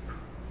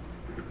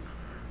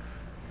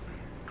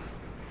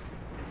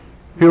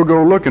 He'll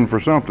go looking for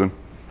something.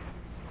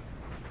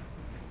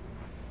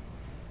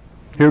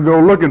 He'll go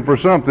looking for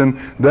something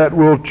that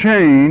will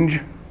change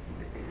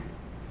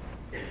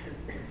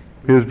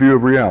his view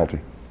of reality.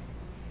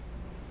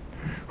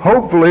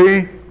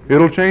 Hopefully,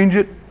 it'll change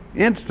it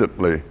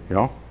instantly,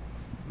 y'all.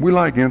 We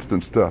like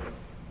instant stuff.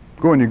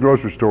 Go in your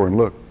grocery store and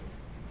look.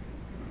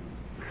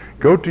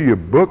 Go to your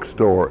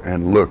bookstore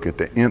and look at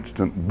the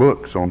instant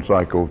books on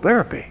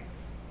psychotherapy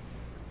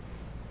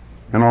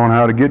and on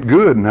how to get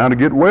good and how to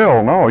get well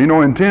and all,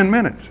 in 10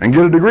 minutes and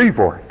get a degree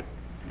for it.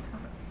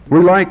 We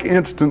like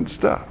instant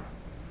stuff.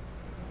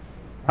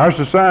 Our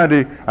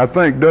society, I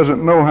think,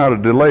 doesn't know how to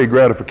delay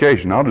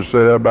gratification. I'll just say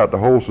that about the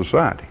whole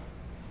society.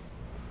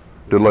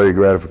 Delay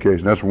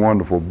gratification. That's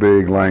wonderful,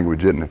 big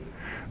language, isn't it?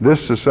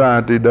 This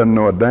society doesn't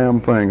know a damn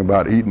thing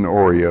about eating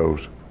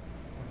Oreos.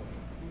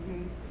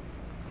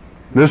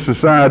 This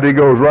society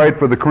goes right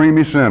for the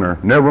creamy center.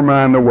 Never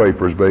mind the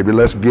wafers, baby.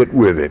 Let's get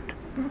with it.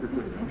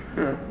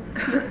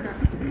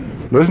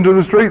 Listen to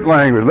the street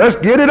language. Let's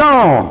get it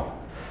on.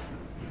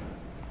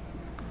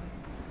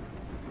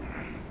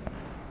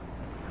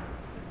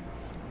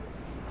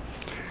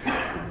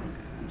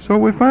 So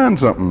we find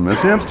something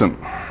that's instant.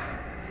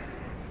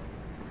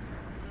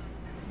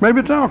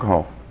 Maybe it's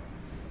alcohol.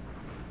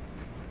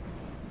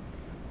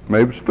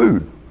 Maybe it's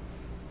food.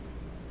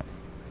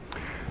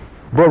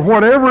 But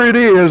whatever it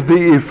is,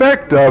 the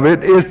effect of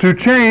it is to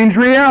change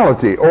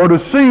reality, or to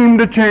seem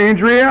to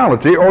change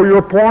reality, or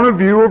your point of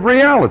view of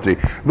reality.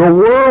 The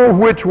world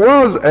which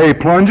was a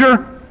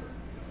plunger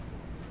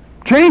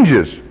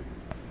changes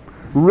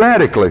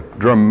radically,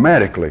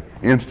 dramatically,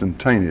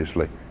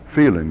 instantaneously,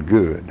 feeling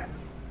good.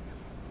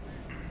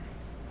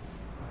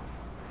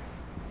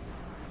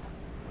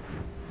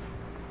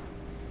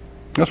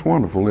 That's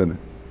wonderful, isn't it?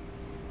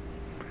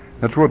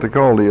 That's what they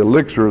call the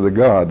elixir of the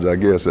gods, I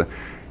guess.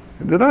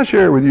 Did I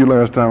share with you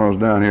last time I was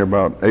down here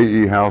about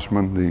A.E.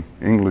 Housman,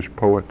 the English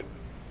poet?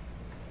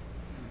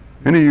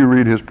 Any of you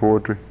read his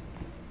poetry?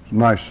 It's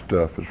nice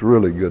stuff. It's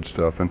really good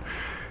stuff. And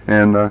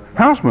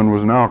Housman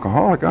was an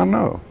alcoholic, I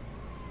know,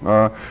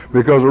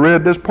 because I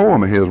read this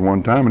poem of his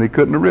one time, and he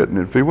couldn't have written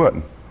it if he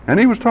wasn't. And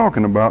he was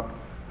talking about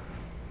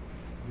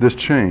this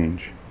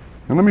change.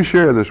 And let me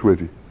share this with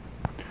you.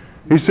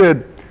 He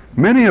said,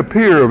 "Many a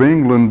peer of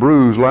England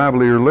brews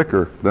livelier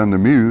liquor than the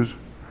muse,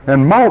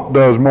 and malt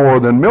does more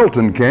than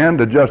Milton can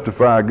to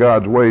justify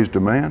God's ways to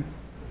man.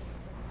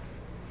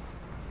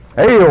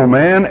 Ale,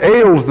 man,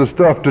 ale's the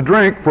stuff to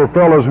drink for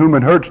fellows whom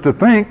it hurts to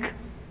think.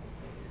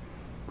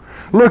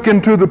 Look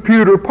into the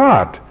pewter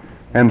pot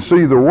and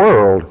see the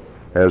world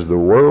as the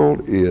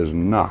world is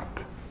not."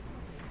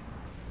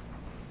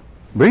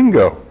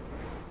 Bingo.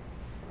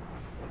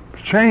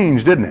 It's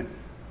changed, didn't it?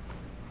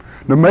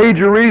 The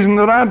major reason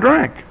that I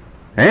drank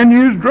and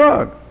used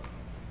drugs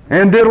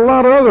and did a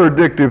lot of other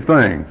addictive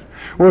things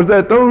was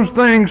that those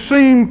things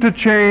seemed to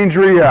change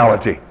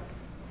reality.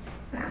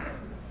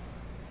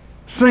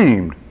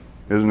 Seemed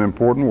is an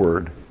important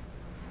word.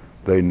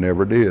 They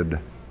never did.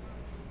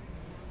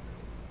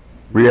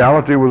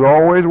 Reality was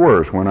always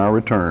worse when I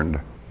returned.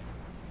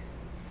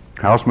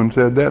 Housman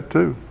said that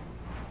too.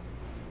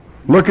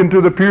 Look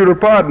into the pewter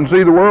pot and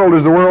see the world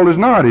as the world is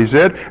not, he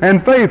said,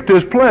 and faith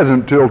 'tis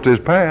pleasant till 'tis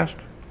past.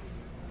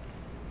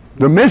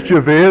 The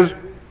mischief is,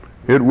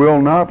 it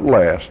will not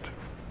last.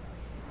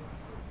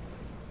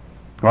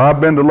 Well,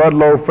 I've been to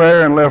Ludlow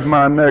Fair and left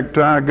my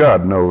necktie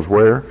God knows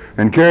where,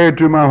 and carried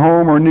to my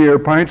home or near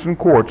pints and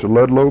quarts of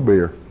Ludlow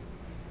beer.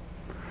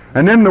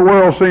 And then the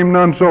world seemed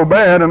none so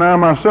bad, and I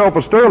myself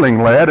a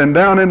sterling lad, and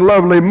down in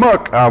lovely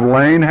muck I've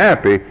lain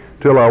happy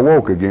till I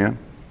woke again.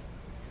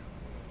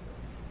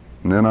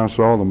 And then I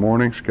saw the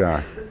morning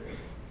sky.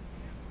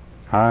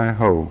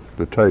 Hi-ho,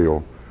 the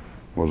tale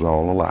was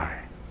all a lie.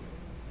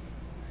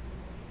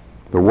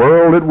 The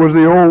world, it was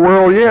the old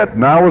world yet,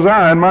 and I was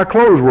I, and my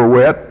clothes were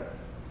wet.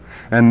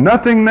 And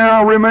nothing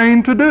now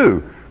remained to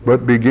do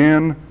but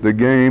begin the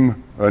game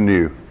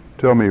anew.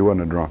 Tell me he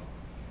wasn't a drunk.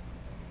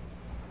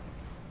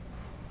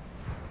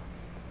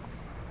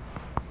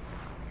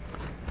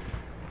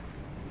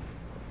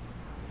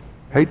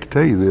 Hate to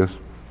tell you this.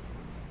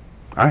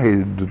 I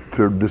hated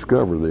to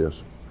discover this.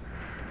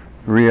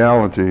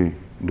 Reality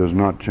does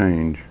not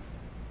change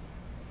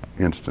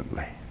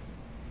instantly.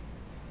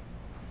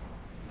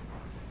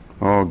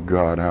 Oh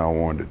God, how I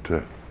wanted it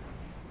to.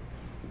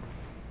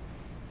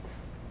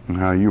 And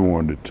how you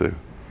wanted it to.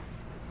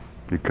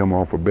 You'd come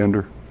off a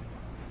bender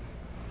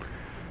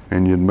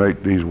and you'd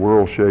make these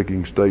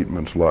world-shaking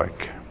statements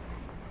like,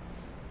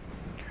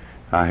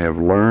 "I have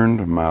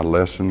learned my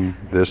lesson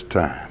this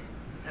time."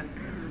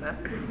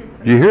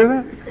 Do you hear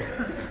that?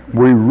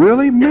 We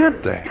really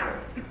meant that.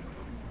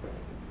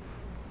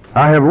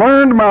 I have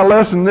learned my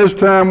lesson this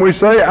time, we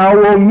say. I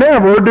will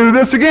never do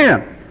this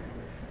again.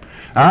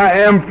 I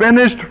am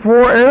finished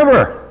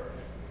forever.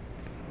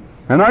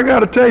 And I got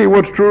to tell you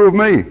what's true of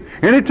me.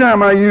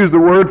 Anytime I use the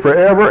word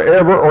forever,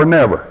 ever, or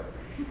never,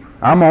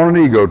 I'm on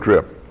an ego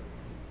trip.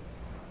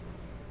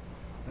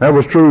 That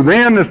was true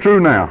then, it's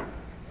true now.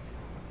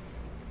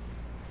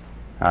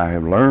 I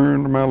have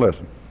learned my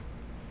lesson.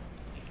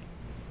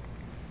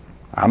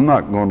 I'm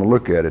not going to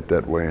look at it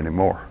that way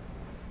anymore.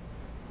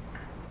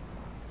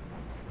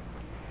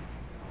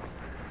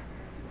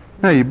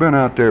 Now, you've been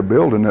out there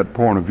building that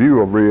point of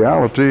view of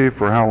reality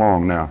for how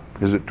long now?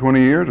 Is it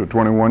 20 years or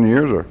 21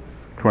 years or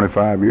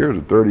 25 years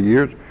or 30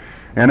 years?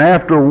 And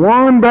after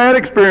one bad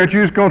experience,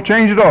 you're just going to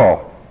change it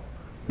all.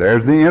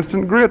 There's the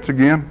instant grits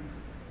again.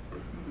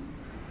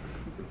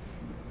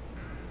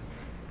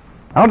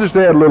 I'll just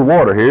add a little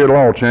water here. It'll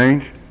all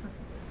change.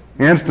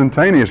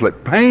 Instantaneously,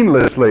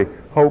 painlessly,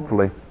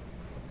 hopefully.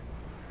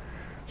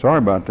 Sorry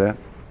about that.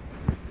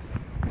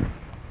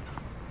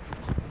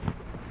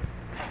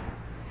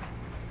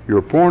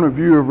 Your point of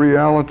view of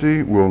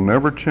reality will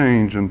never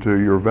change until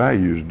your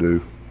values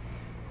do.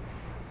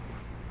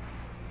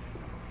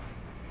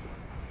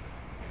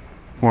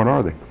 What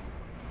are they?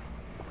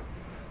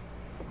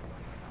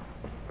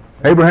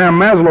 Abraham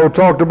Maslow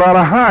talked about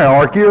a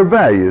hierarchy of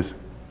values.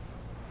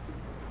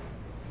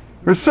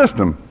 There's a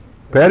system.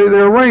 Patty,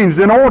 they're arranged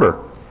in order.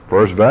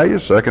 First value,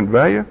 second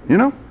value,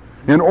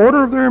 in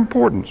order of their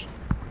importance.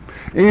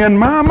 In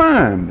my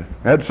mind,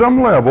 at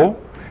some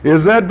level,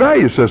 is that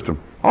value system.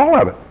 All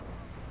of it.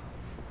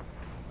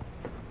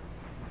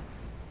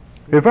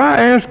 If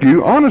I ask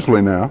you,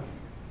 honestly now,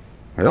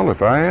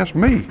 if I ask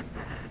me,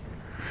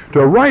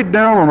 to write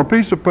down on a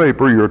piece of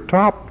paper your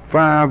top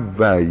 5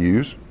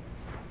 values,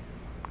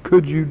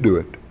 could you do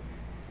it?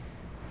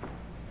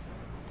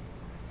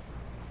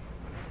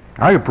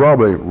 I could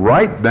probably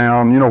write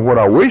down, what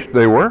I wished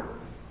they were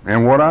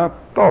and what I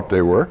thought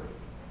they were.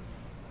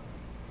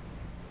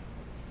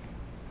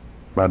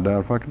 But I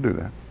doubt if I could do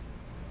that.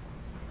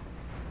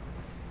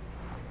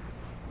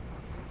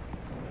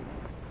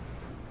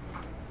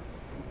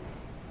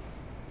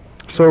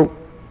 So,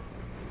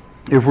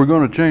 if we're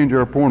going to change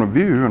our point of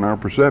view and our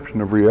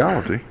perception of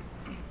reality,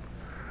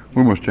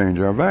 we must change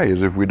our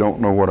values. If we don't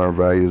know what our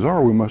values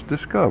are, we must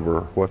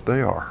discover what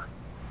they are.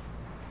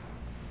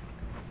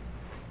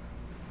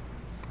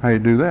 How do you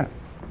do that?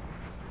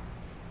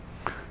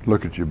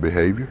 Look at your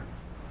behavior.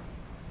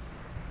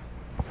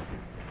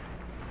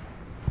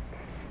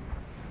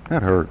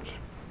 That hurts.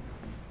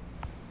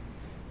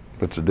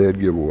 That's a dead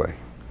giveaway.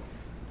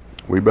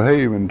 We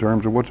behave in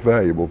terms of what's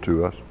valuable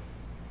to us.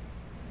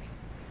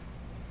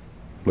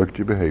 Look at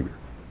your behavior.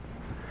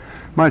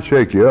 Might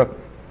shake you up.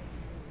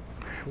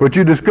 But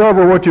you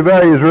discover what your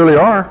values really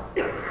are.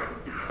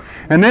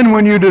 And then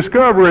when you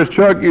discover, as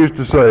Chuck used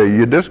to say,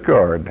 you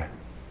discard.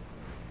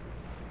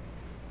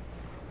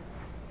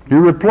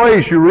 You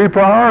replace, you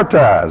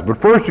reprioritize.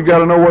 But first you got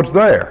to know what's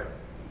there.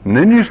 And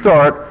then you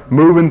start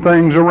moving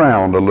things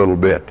around a little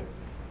bit.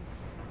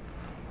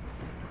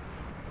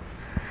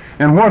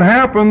 And what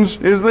happens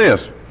is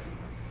this.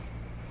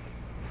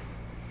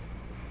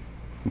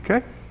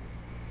 Okay?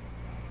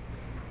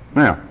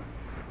 Now,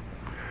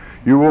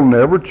 you will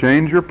never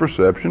change your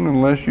perception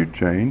unless you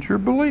change your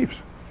beliefs.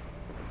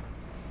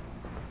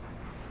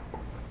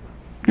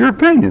 Your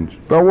opinions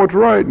about what's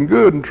right and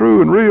good and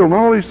true and real and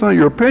all these things.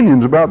 Your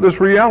opinions about this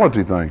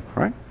reality thing,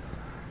 right?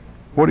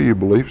 What are your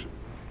beliefs?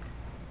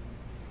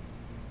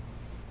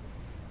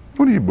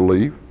 What do you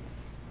believe?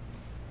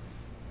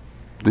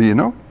 Do you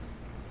know?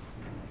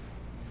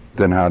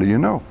 Then how do you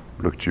know?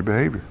 Look at your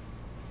behavior.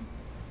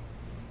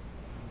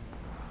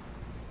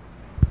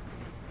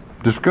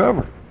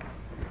 Discover.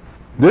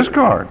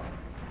 Discard.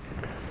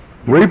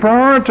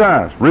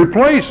 Reprioritize.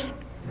 Replace.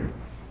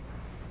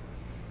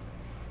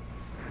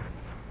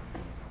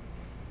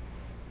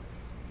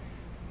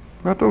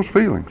 About those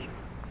feelings.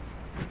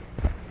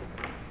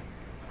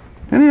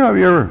 Any of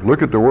you ever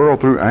look at the world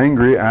through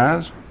angry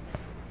eyes?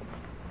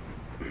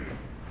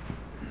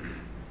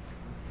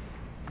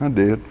 I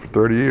did for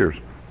 30 years.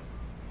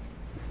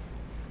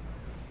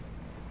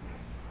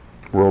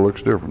 The world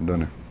looks different,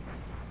 doesn't it?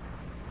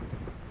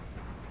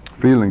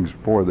 Feelings,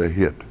 before they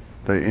hit,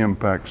 they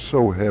impact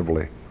so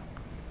heavily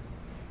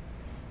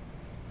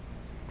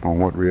on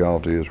what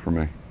reality is for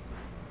me.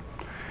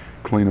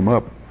 Clean them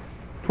up.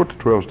 That's what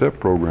the 12-step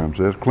program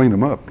says. Clean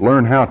them up.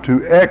 Learn how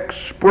to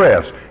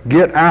express,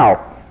 get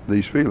out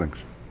these feelings.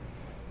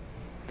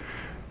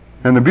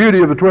 And the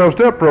beauty of the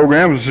 12-step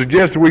program is to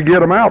suggest that we get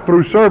them out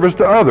through service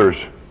to others.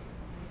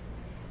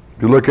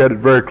 If you look at it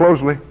very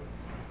closely.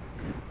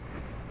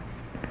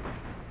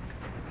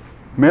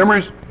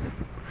 Memories.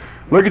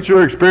 Look at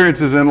your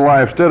experiences in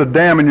life. Instead of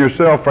damning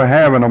yourself for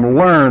having them,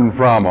 learn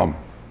from them.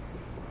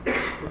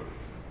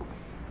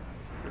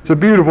 It's a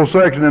beautiful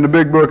section in the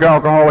big book,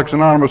 Alcoholics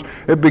Anonymous.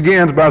 It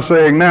begins by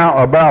saying,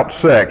 now about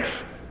sex.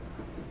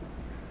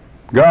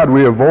 God,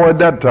 we avoid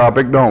that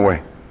topic, don't we?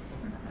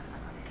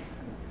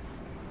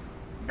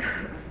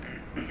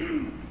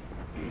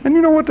 And you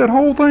know what that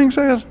whole thing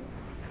says?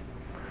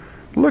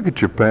 Look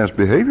at your past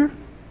behavior.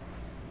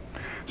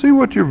 See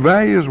what your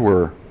values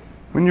were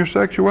in your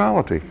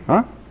sexuality,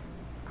 huh?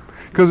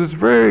 Because it's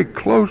very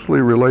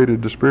closely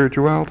related to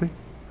spirituality.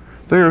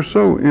 They are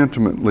so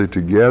intimately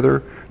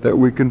together that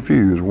we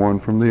confuse one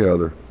from the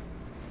other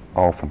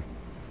often.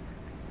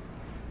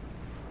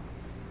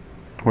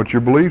 What's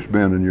your beliefs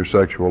been in your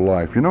sexual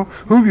life? You know,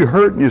 who have you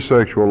hurt in your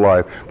sexual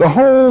life? The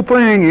whole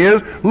thing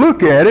is,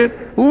 look at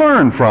it,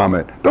 learn from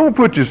it. Don't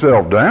put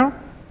yourself down.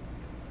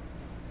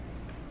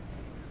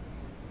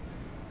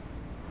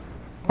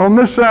 On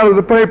this side of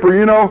the paper,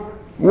 you know,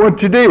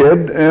 what you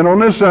did, and on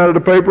this side of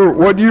the paper,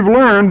 what you've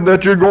learned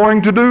that you're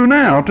going to do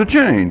now to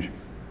change.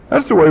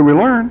 That's the way we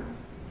learn.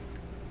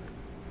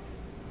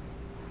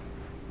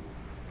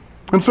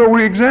 And so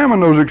we examine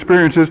those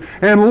experiences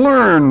and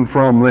learn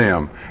from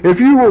them. If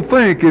you will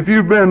think, if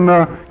you've been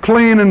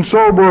clean and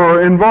sober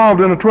or involved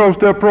in a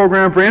 12-step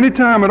program for any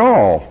time at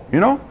all,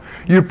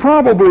 you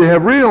probably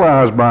have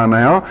realized by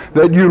now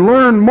that you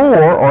learn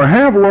more or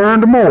have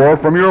learned more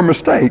from your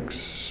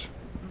mistakes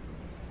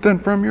than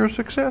from your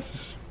successes.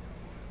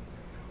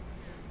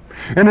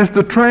 And it's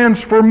the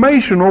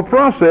transformational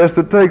process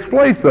that takes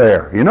place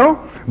there,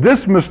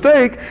 This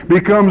mistake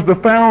becomes the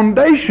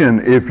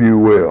foundation, if you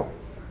will,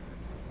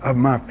 of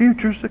my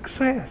future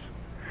success.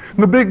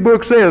 The big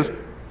book says,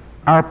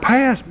 our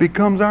past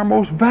becomes our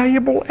most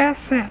valuable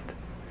asset.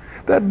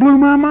 That blew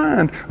my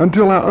mind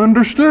until I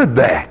understood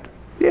that.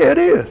 Yeah, it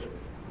is.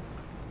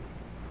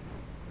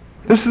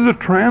 This is a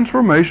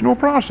transformational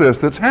process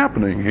that's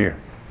happening here.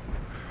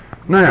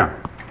 Now,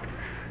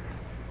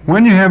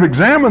 when you have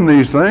examined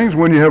these things,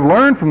 when you have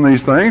learned from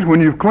these things,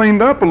 when you've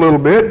cleaned up a little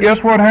bit,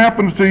 guess what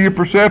happens to your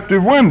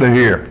perceptive window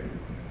here?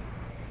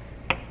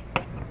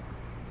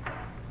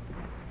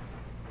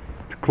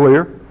 It's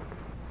clear.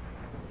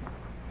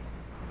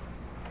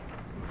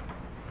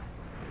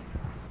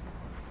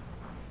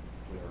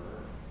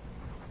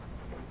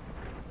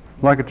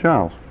 Like a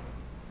child's.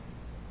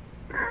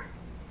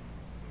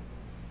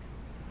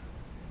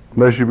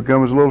 Unless you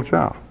become as a little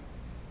child.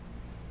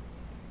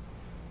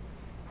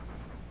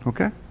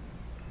 Okay?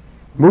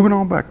 Moving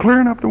on back,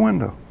 clearing up the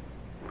window.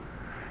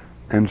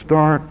 And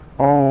start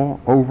all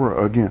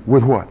over again.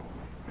 With what?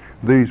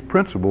 These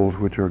principles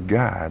which are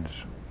guides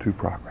to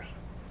progress.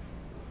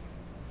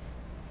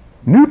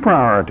 New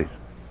priorities.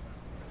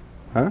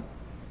 The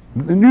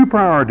new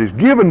priorities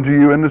given to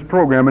you in this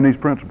program and these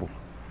principles.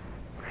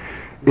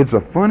 It's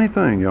a funny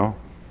thing, y'all.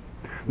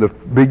 The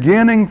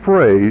beginning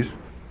phrase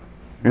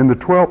in the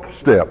 12th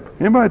step.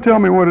 Anybody tell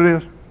me what it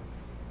is?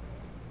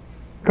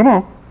 Come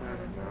on.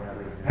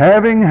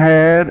 Having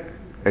had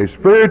a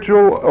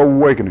spiritual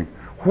awakening.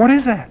 What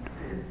is that?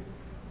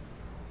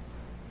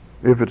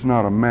 If it's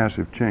not a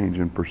massive change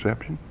in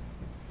perception.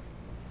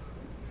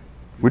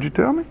 Would you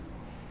tell me?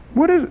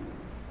 What is it?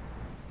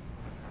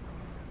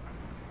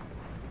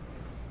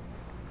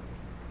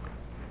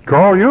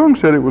 Carl Jung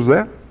said it was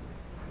that.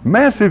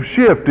 Massive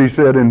shift, he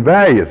said, in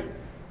values.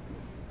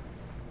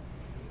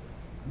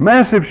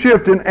 Massive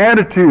shift in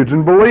attitudes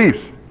and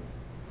beliefs.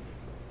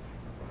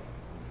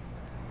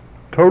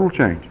 Total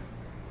change.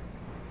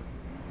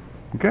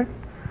 Okay?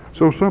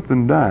 So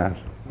something dies.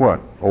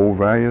 What? Old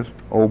values,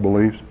 old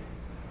beliefs,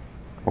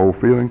 old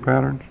feeling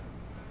patterns.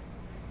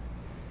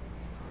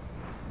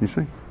 You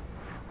see?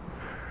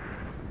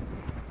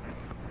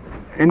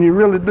 And you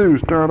really do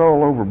start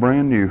all over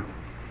brand new.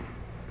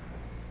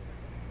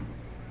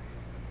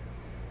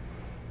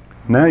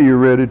 Now you're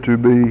ready to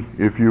be,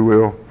 if you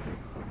will,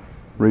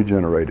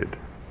 regenerated.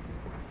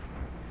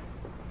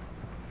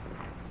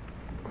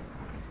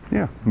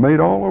 Yeah, made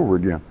all over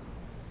again.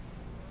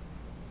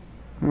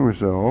 And we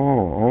say,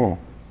 oh,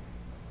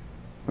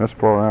 that's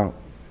far out.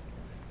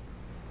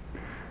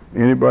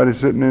 Anybody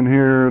sitting in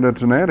here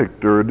that's an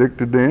addict or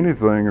addicted to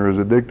anything or is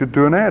addicted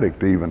to an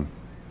addict even?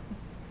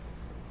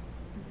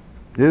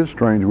 It is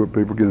strange what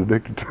people get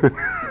addicted to.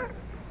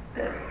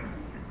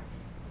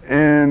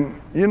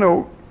 And,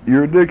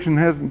 your addiction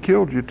hasn't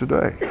killed you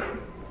today.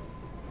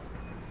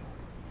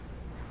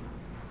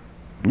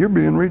 You're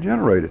being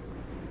regenerated.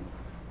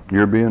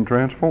 You're being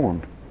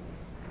transformed.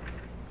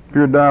 If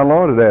you're a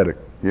dilaudid addict,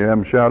 you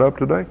haven't shot up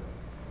today.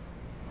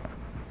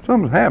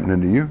 Something's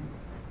happening to you.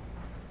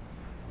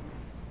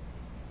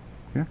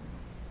 Yeah.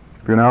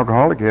 If you're an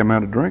alcoholic, you haven't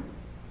had a drink.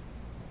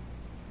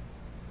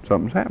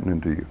 Something's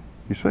happening to you.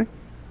 You see?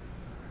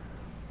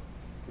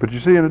 But you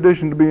see, in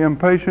addition to being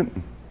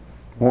impatient,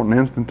 wanting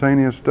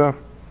instantaneous stuff,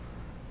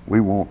 we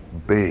want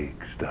big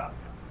stuff.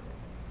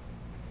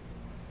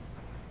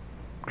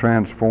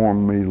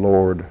 Transform me,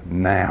 Lord,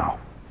 now.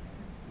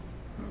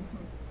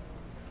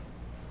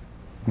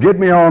 Get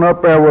me on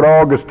up there with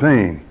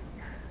Augustine.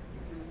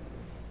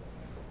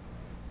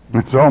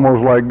 It's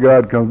almost like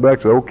God comes back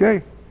and says,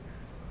 okay,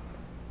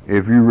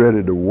 if you're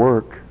ready to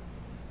work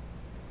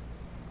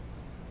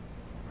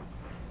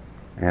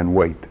and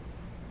wait.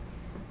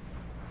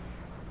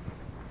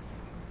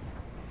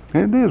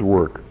 And it is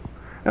work.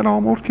 It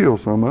almost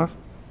kills some of us.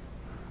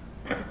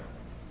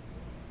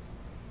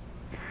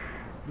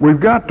 We've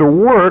got to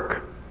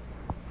work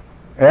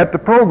at the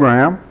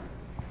program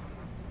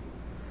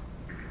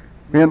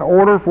in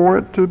order for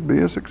it to be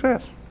a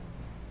success.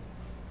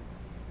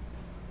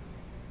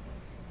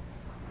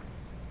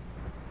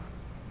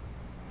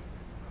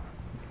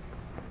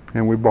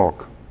 And we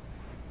balk.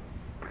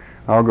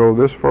 I'll go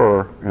this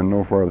far and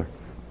no further.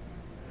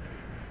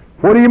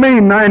 What do you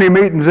mean 90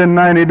 meetings in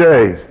 90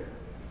 days?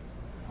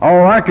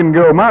 Oh, I can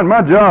go.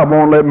 My job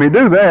won't let me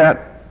do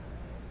that.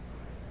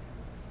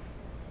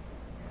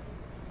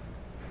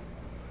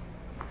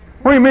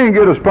 What do you mean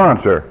get a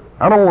sponsor?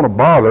 I don't want to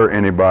bother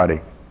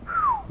anybody.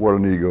 What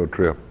an ego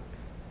trip.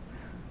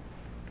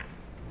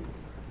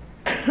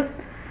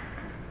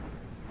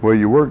 Well,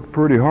 you worked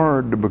pretty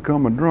hard to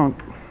become a drunk.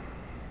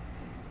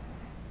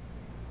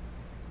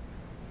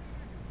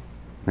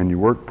 And you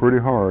work pretty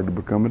hard to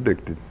become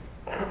addicted.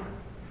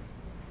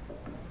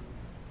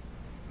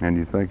 And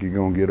you think you're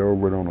going to get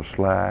over it on a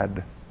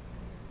slide.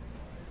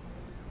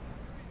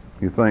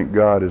 You think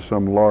God is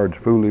some large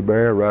foolie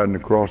bear riding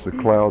across the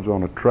clouds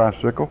on a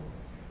tricycle.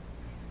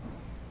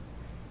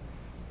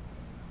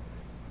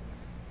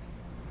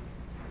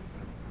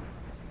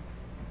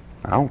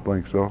 I don't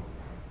think so.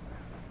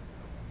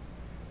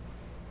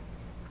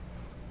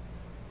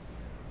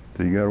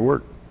 So you got to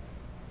work.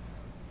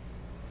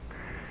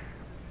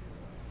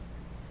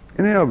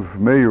 Any of you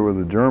familiar with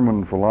a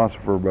German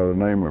philosopher by the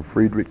name of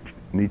Friedrich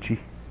Nietzsche?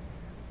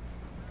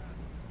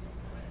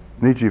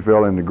 Nietzsche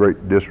fell into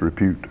great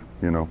disrepute,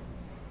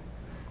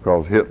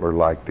 because Hitler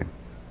liked him.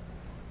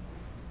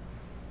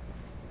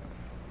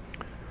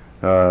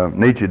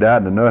 Nietzsche died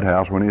in the nut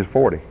house when he was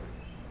 40.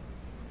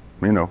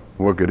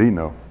 What could he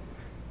know?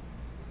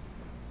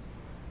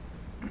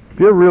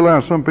 Do you ever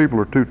realize some people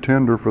are too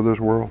tender for this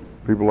world?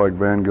 People like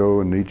Van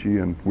Gogh and Nietzsche,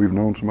 and we've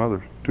known some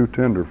others, too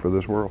tender for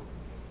this world.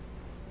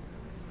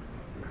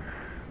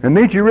 And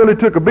Nietzsche really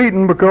took a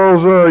beating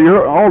because you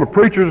heard all the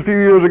preachers a few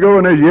years ago,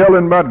 and they're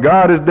yelling about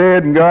God is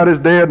dead and God is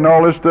dead and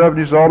all this stuff. And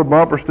you saw the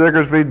bumper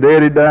stickers, if he's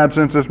dead, he died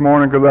since this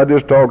morning because I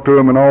just talked to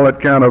him, and all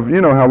that kind of,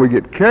 how we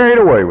get carried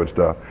away with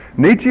stuff.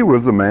 Nietzsche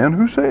was the man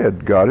who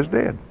said God is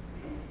dead.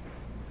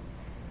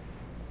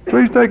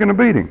 So he's taking a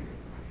beating.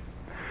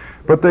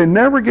 But they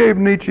never gave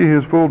Nietzsche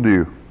his full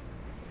due.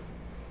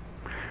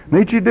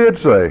 Nietzsche did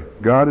say,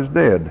 God is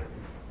dead.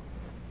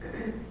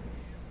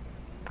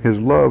 His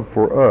love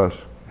for us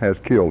has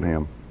killed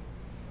him.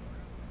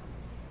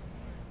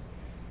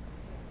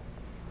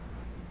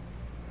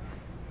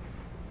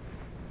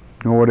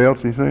 You know what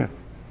else he said?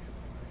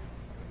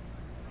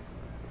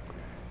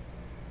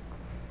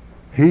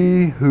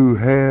 He who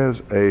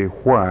has a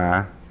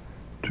why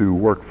to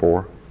work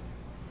for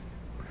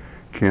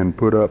can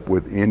put up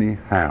with any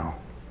how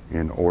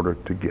in order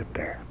to get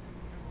there.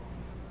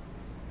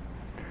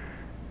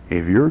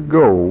 If your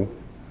goal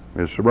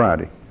is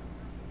sobriety,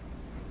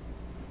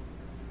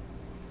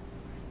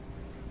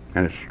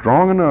 and it's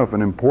strong enough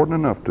and important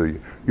enough to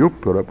you, you'll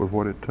put up with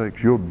what it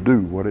takes. You'll do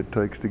what it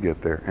takes to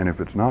get there. And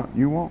if it's not,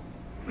 you won't.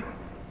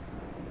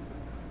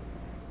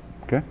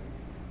 Okay?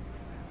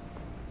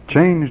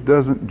 Change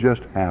doesn't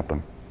just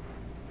happen.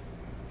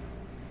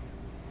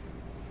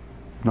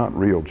 Not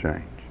real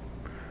change.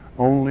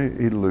 Only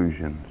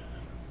illusions.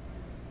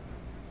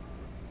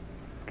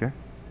 Okay?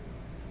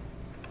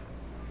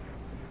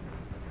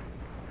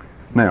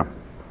 Now,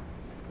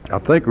 I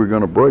think we're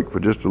going to break for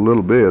just a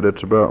little bit.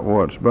 It's about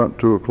what? It's about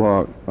 2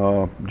 o'clock.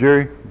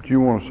 Jerry, do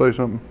you want to say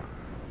something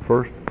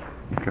first?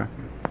 Okay.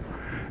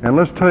 And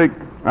let's take,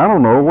 I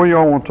don't know, what do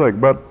y'all want to take?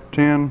 About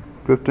 10,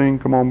 15,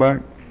 come on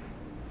back.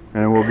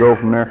 And we'll go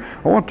from there.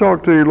 I want to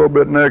talk to you a little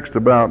bit next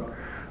about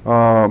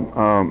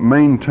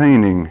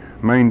maintaining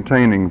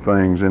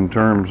things in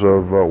terms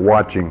of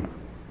watching.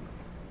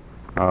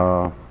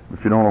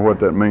 If you don't know what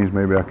that means,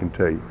 maybe I can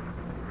tell you.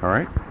 All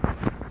right?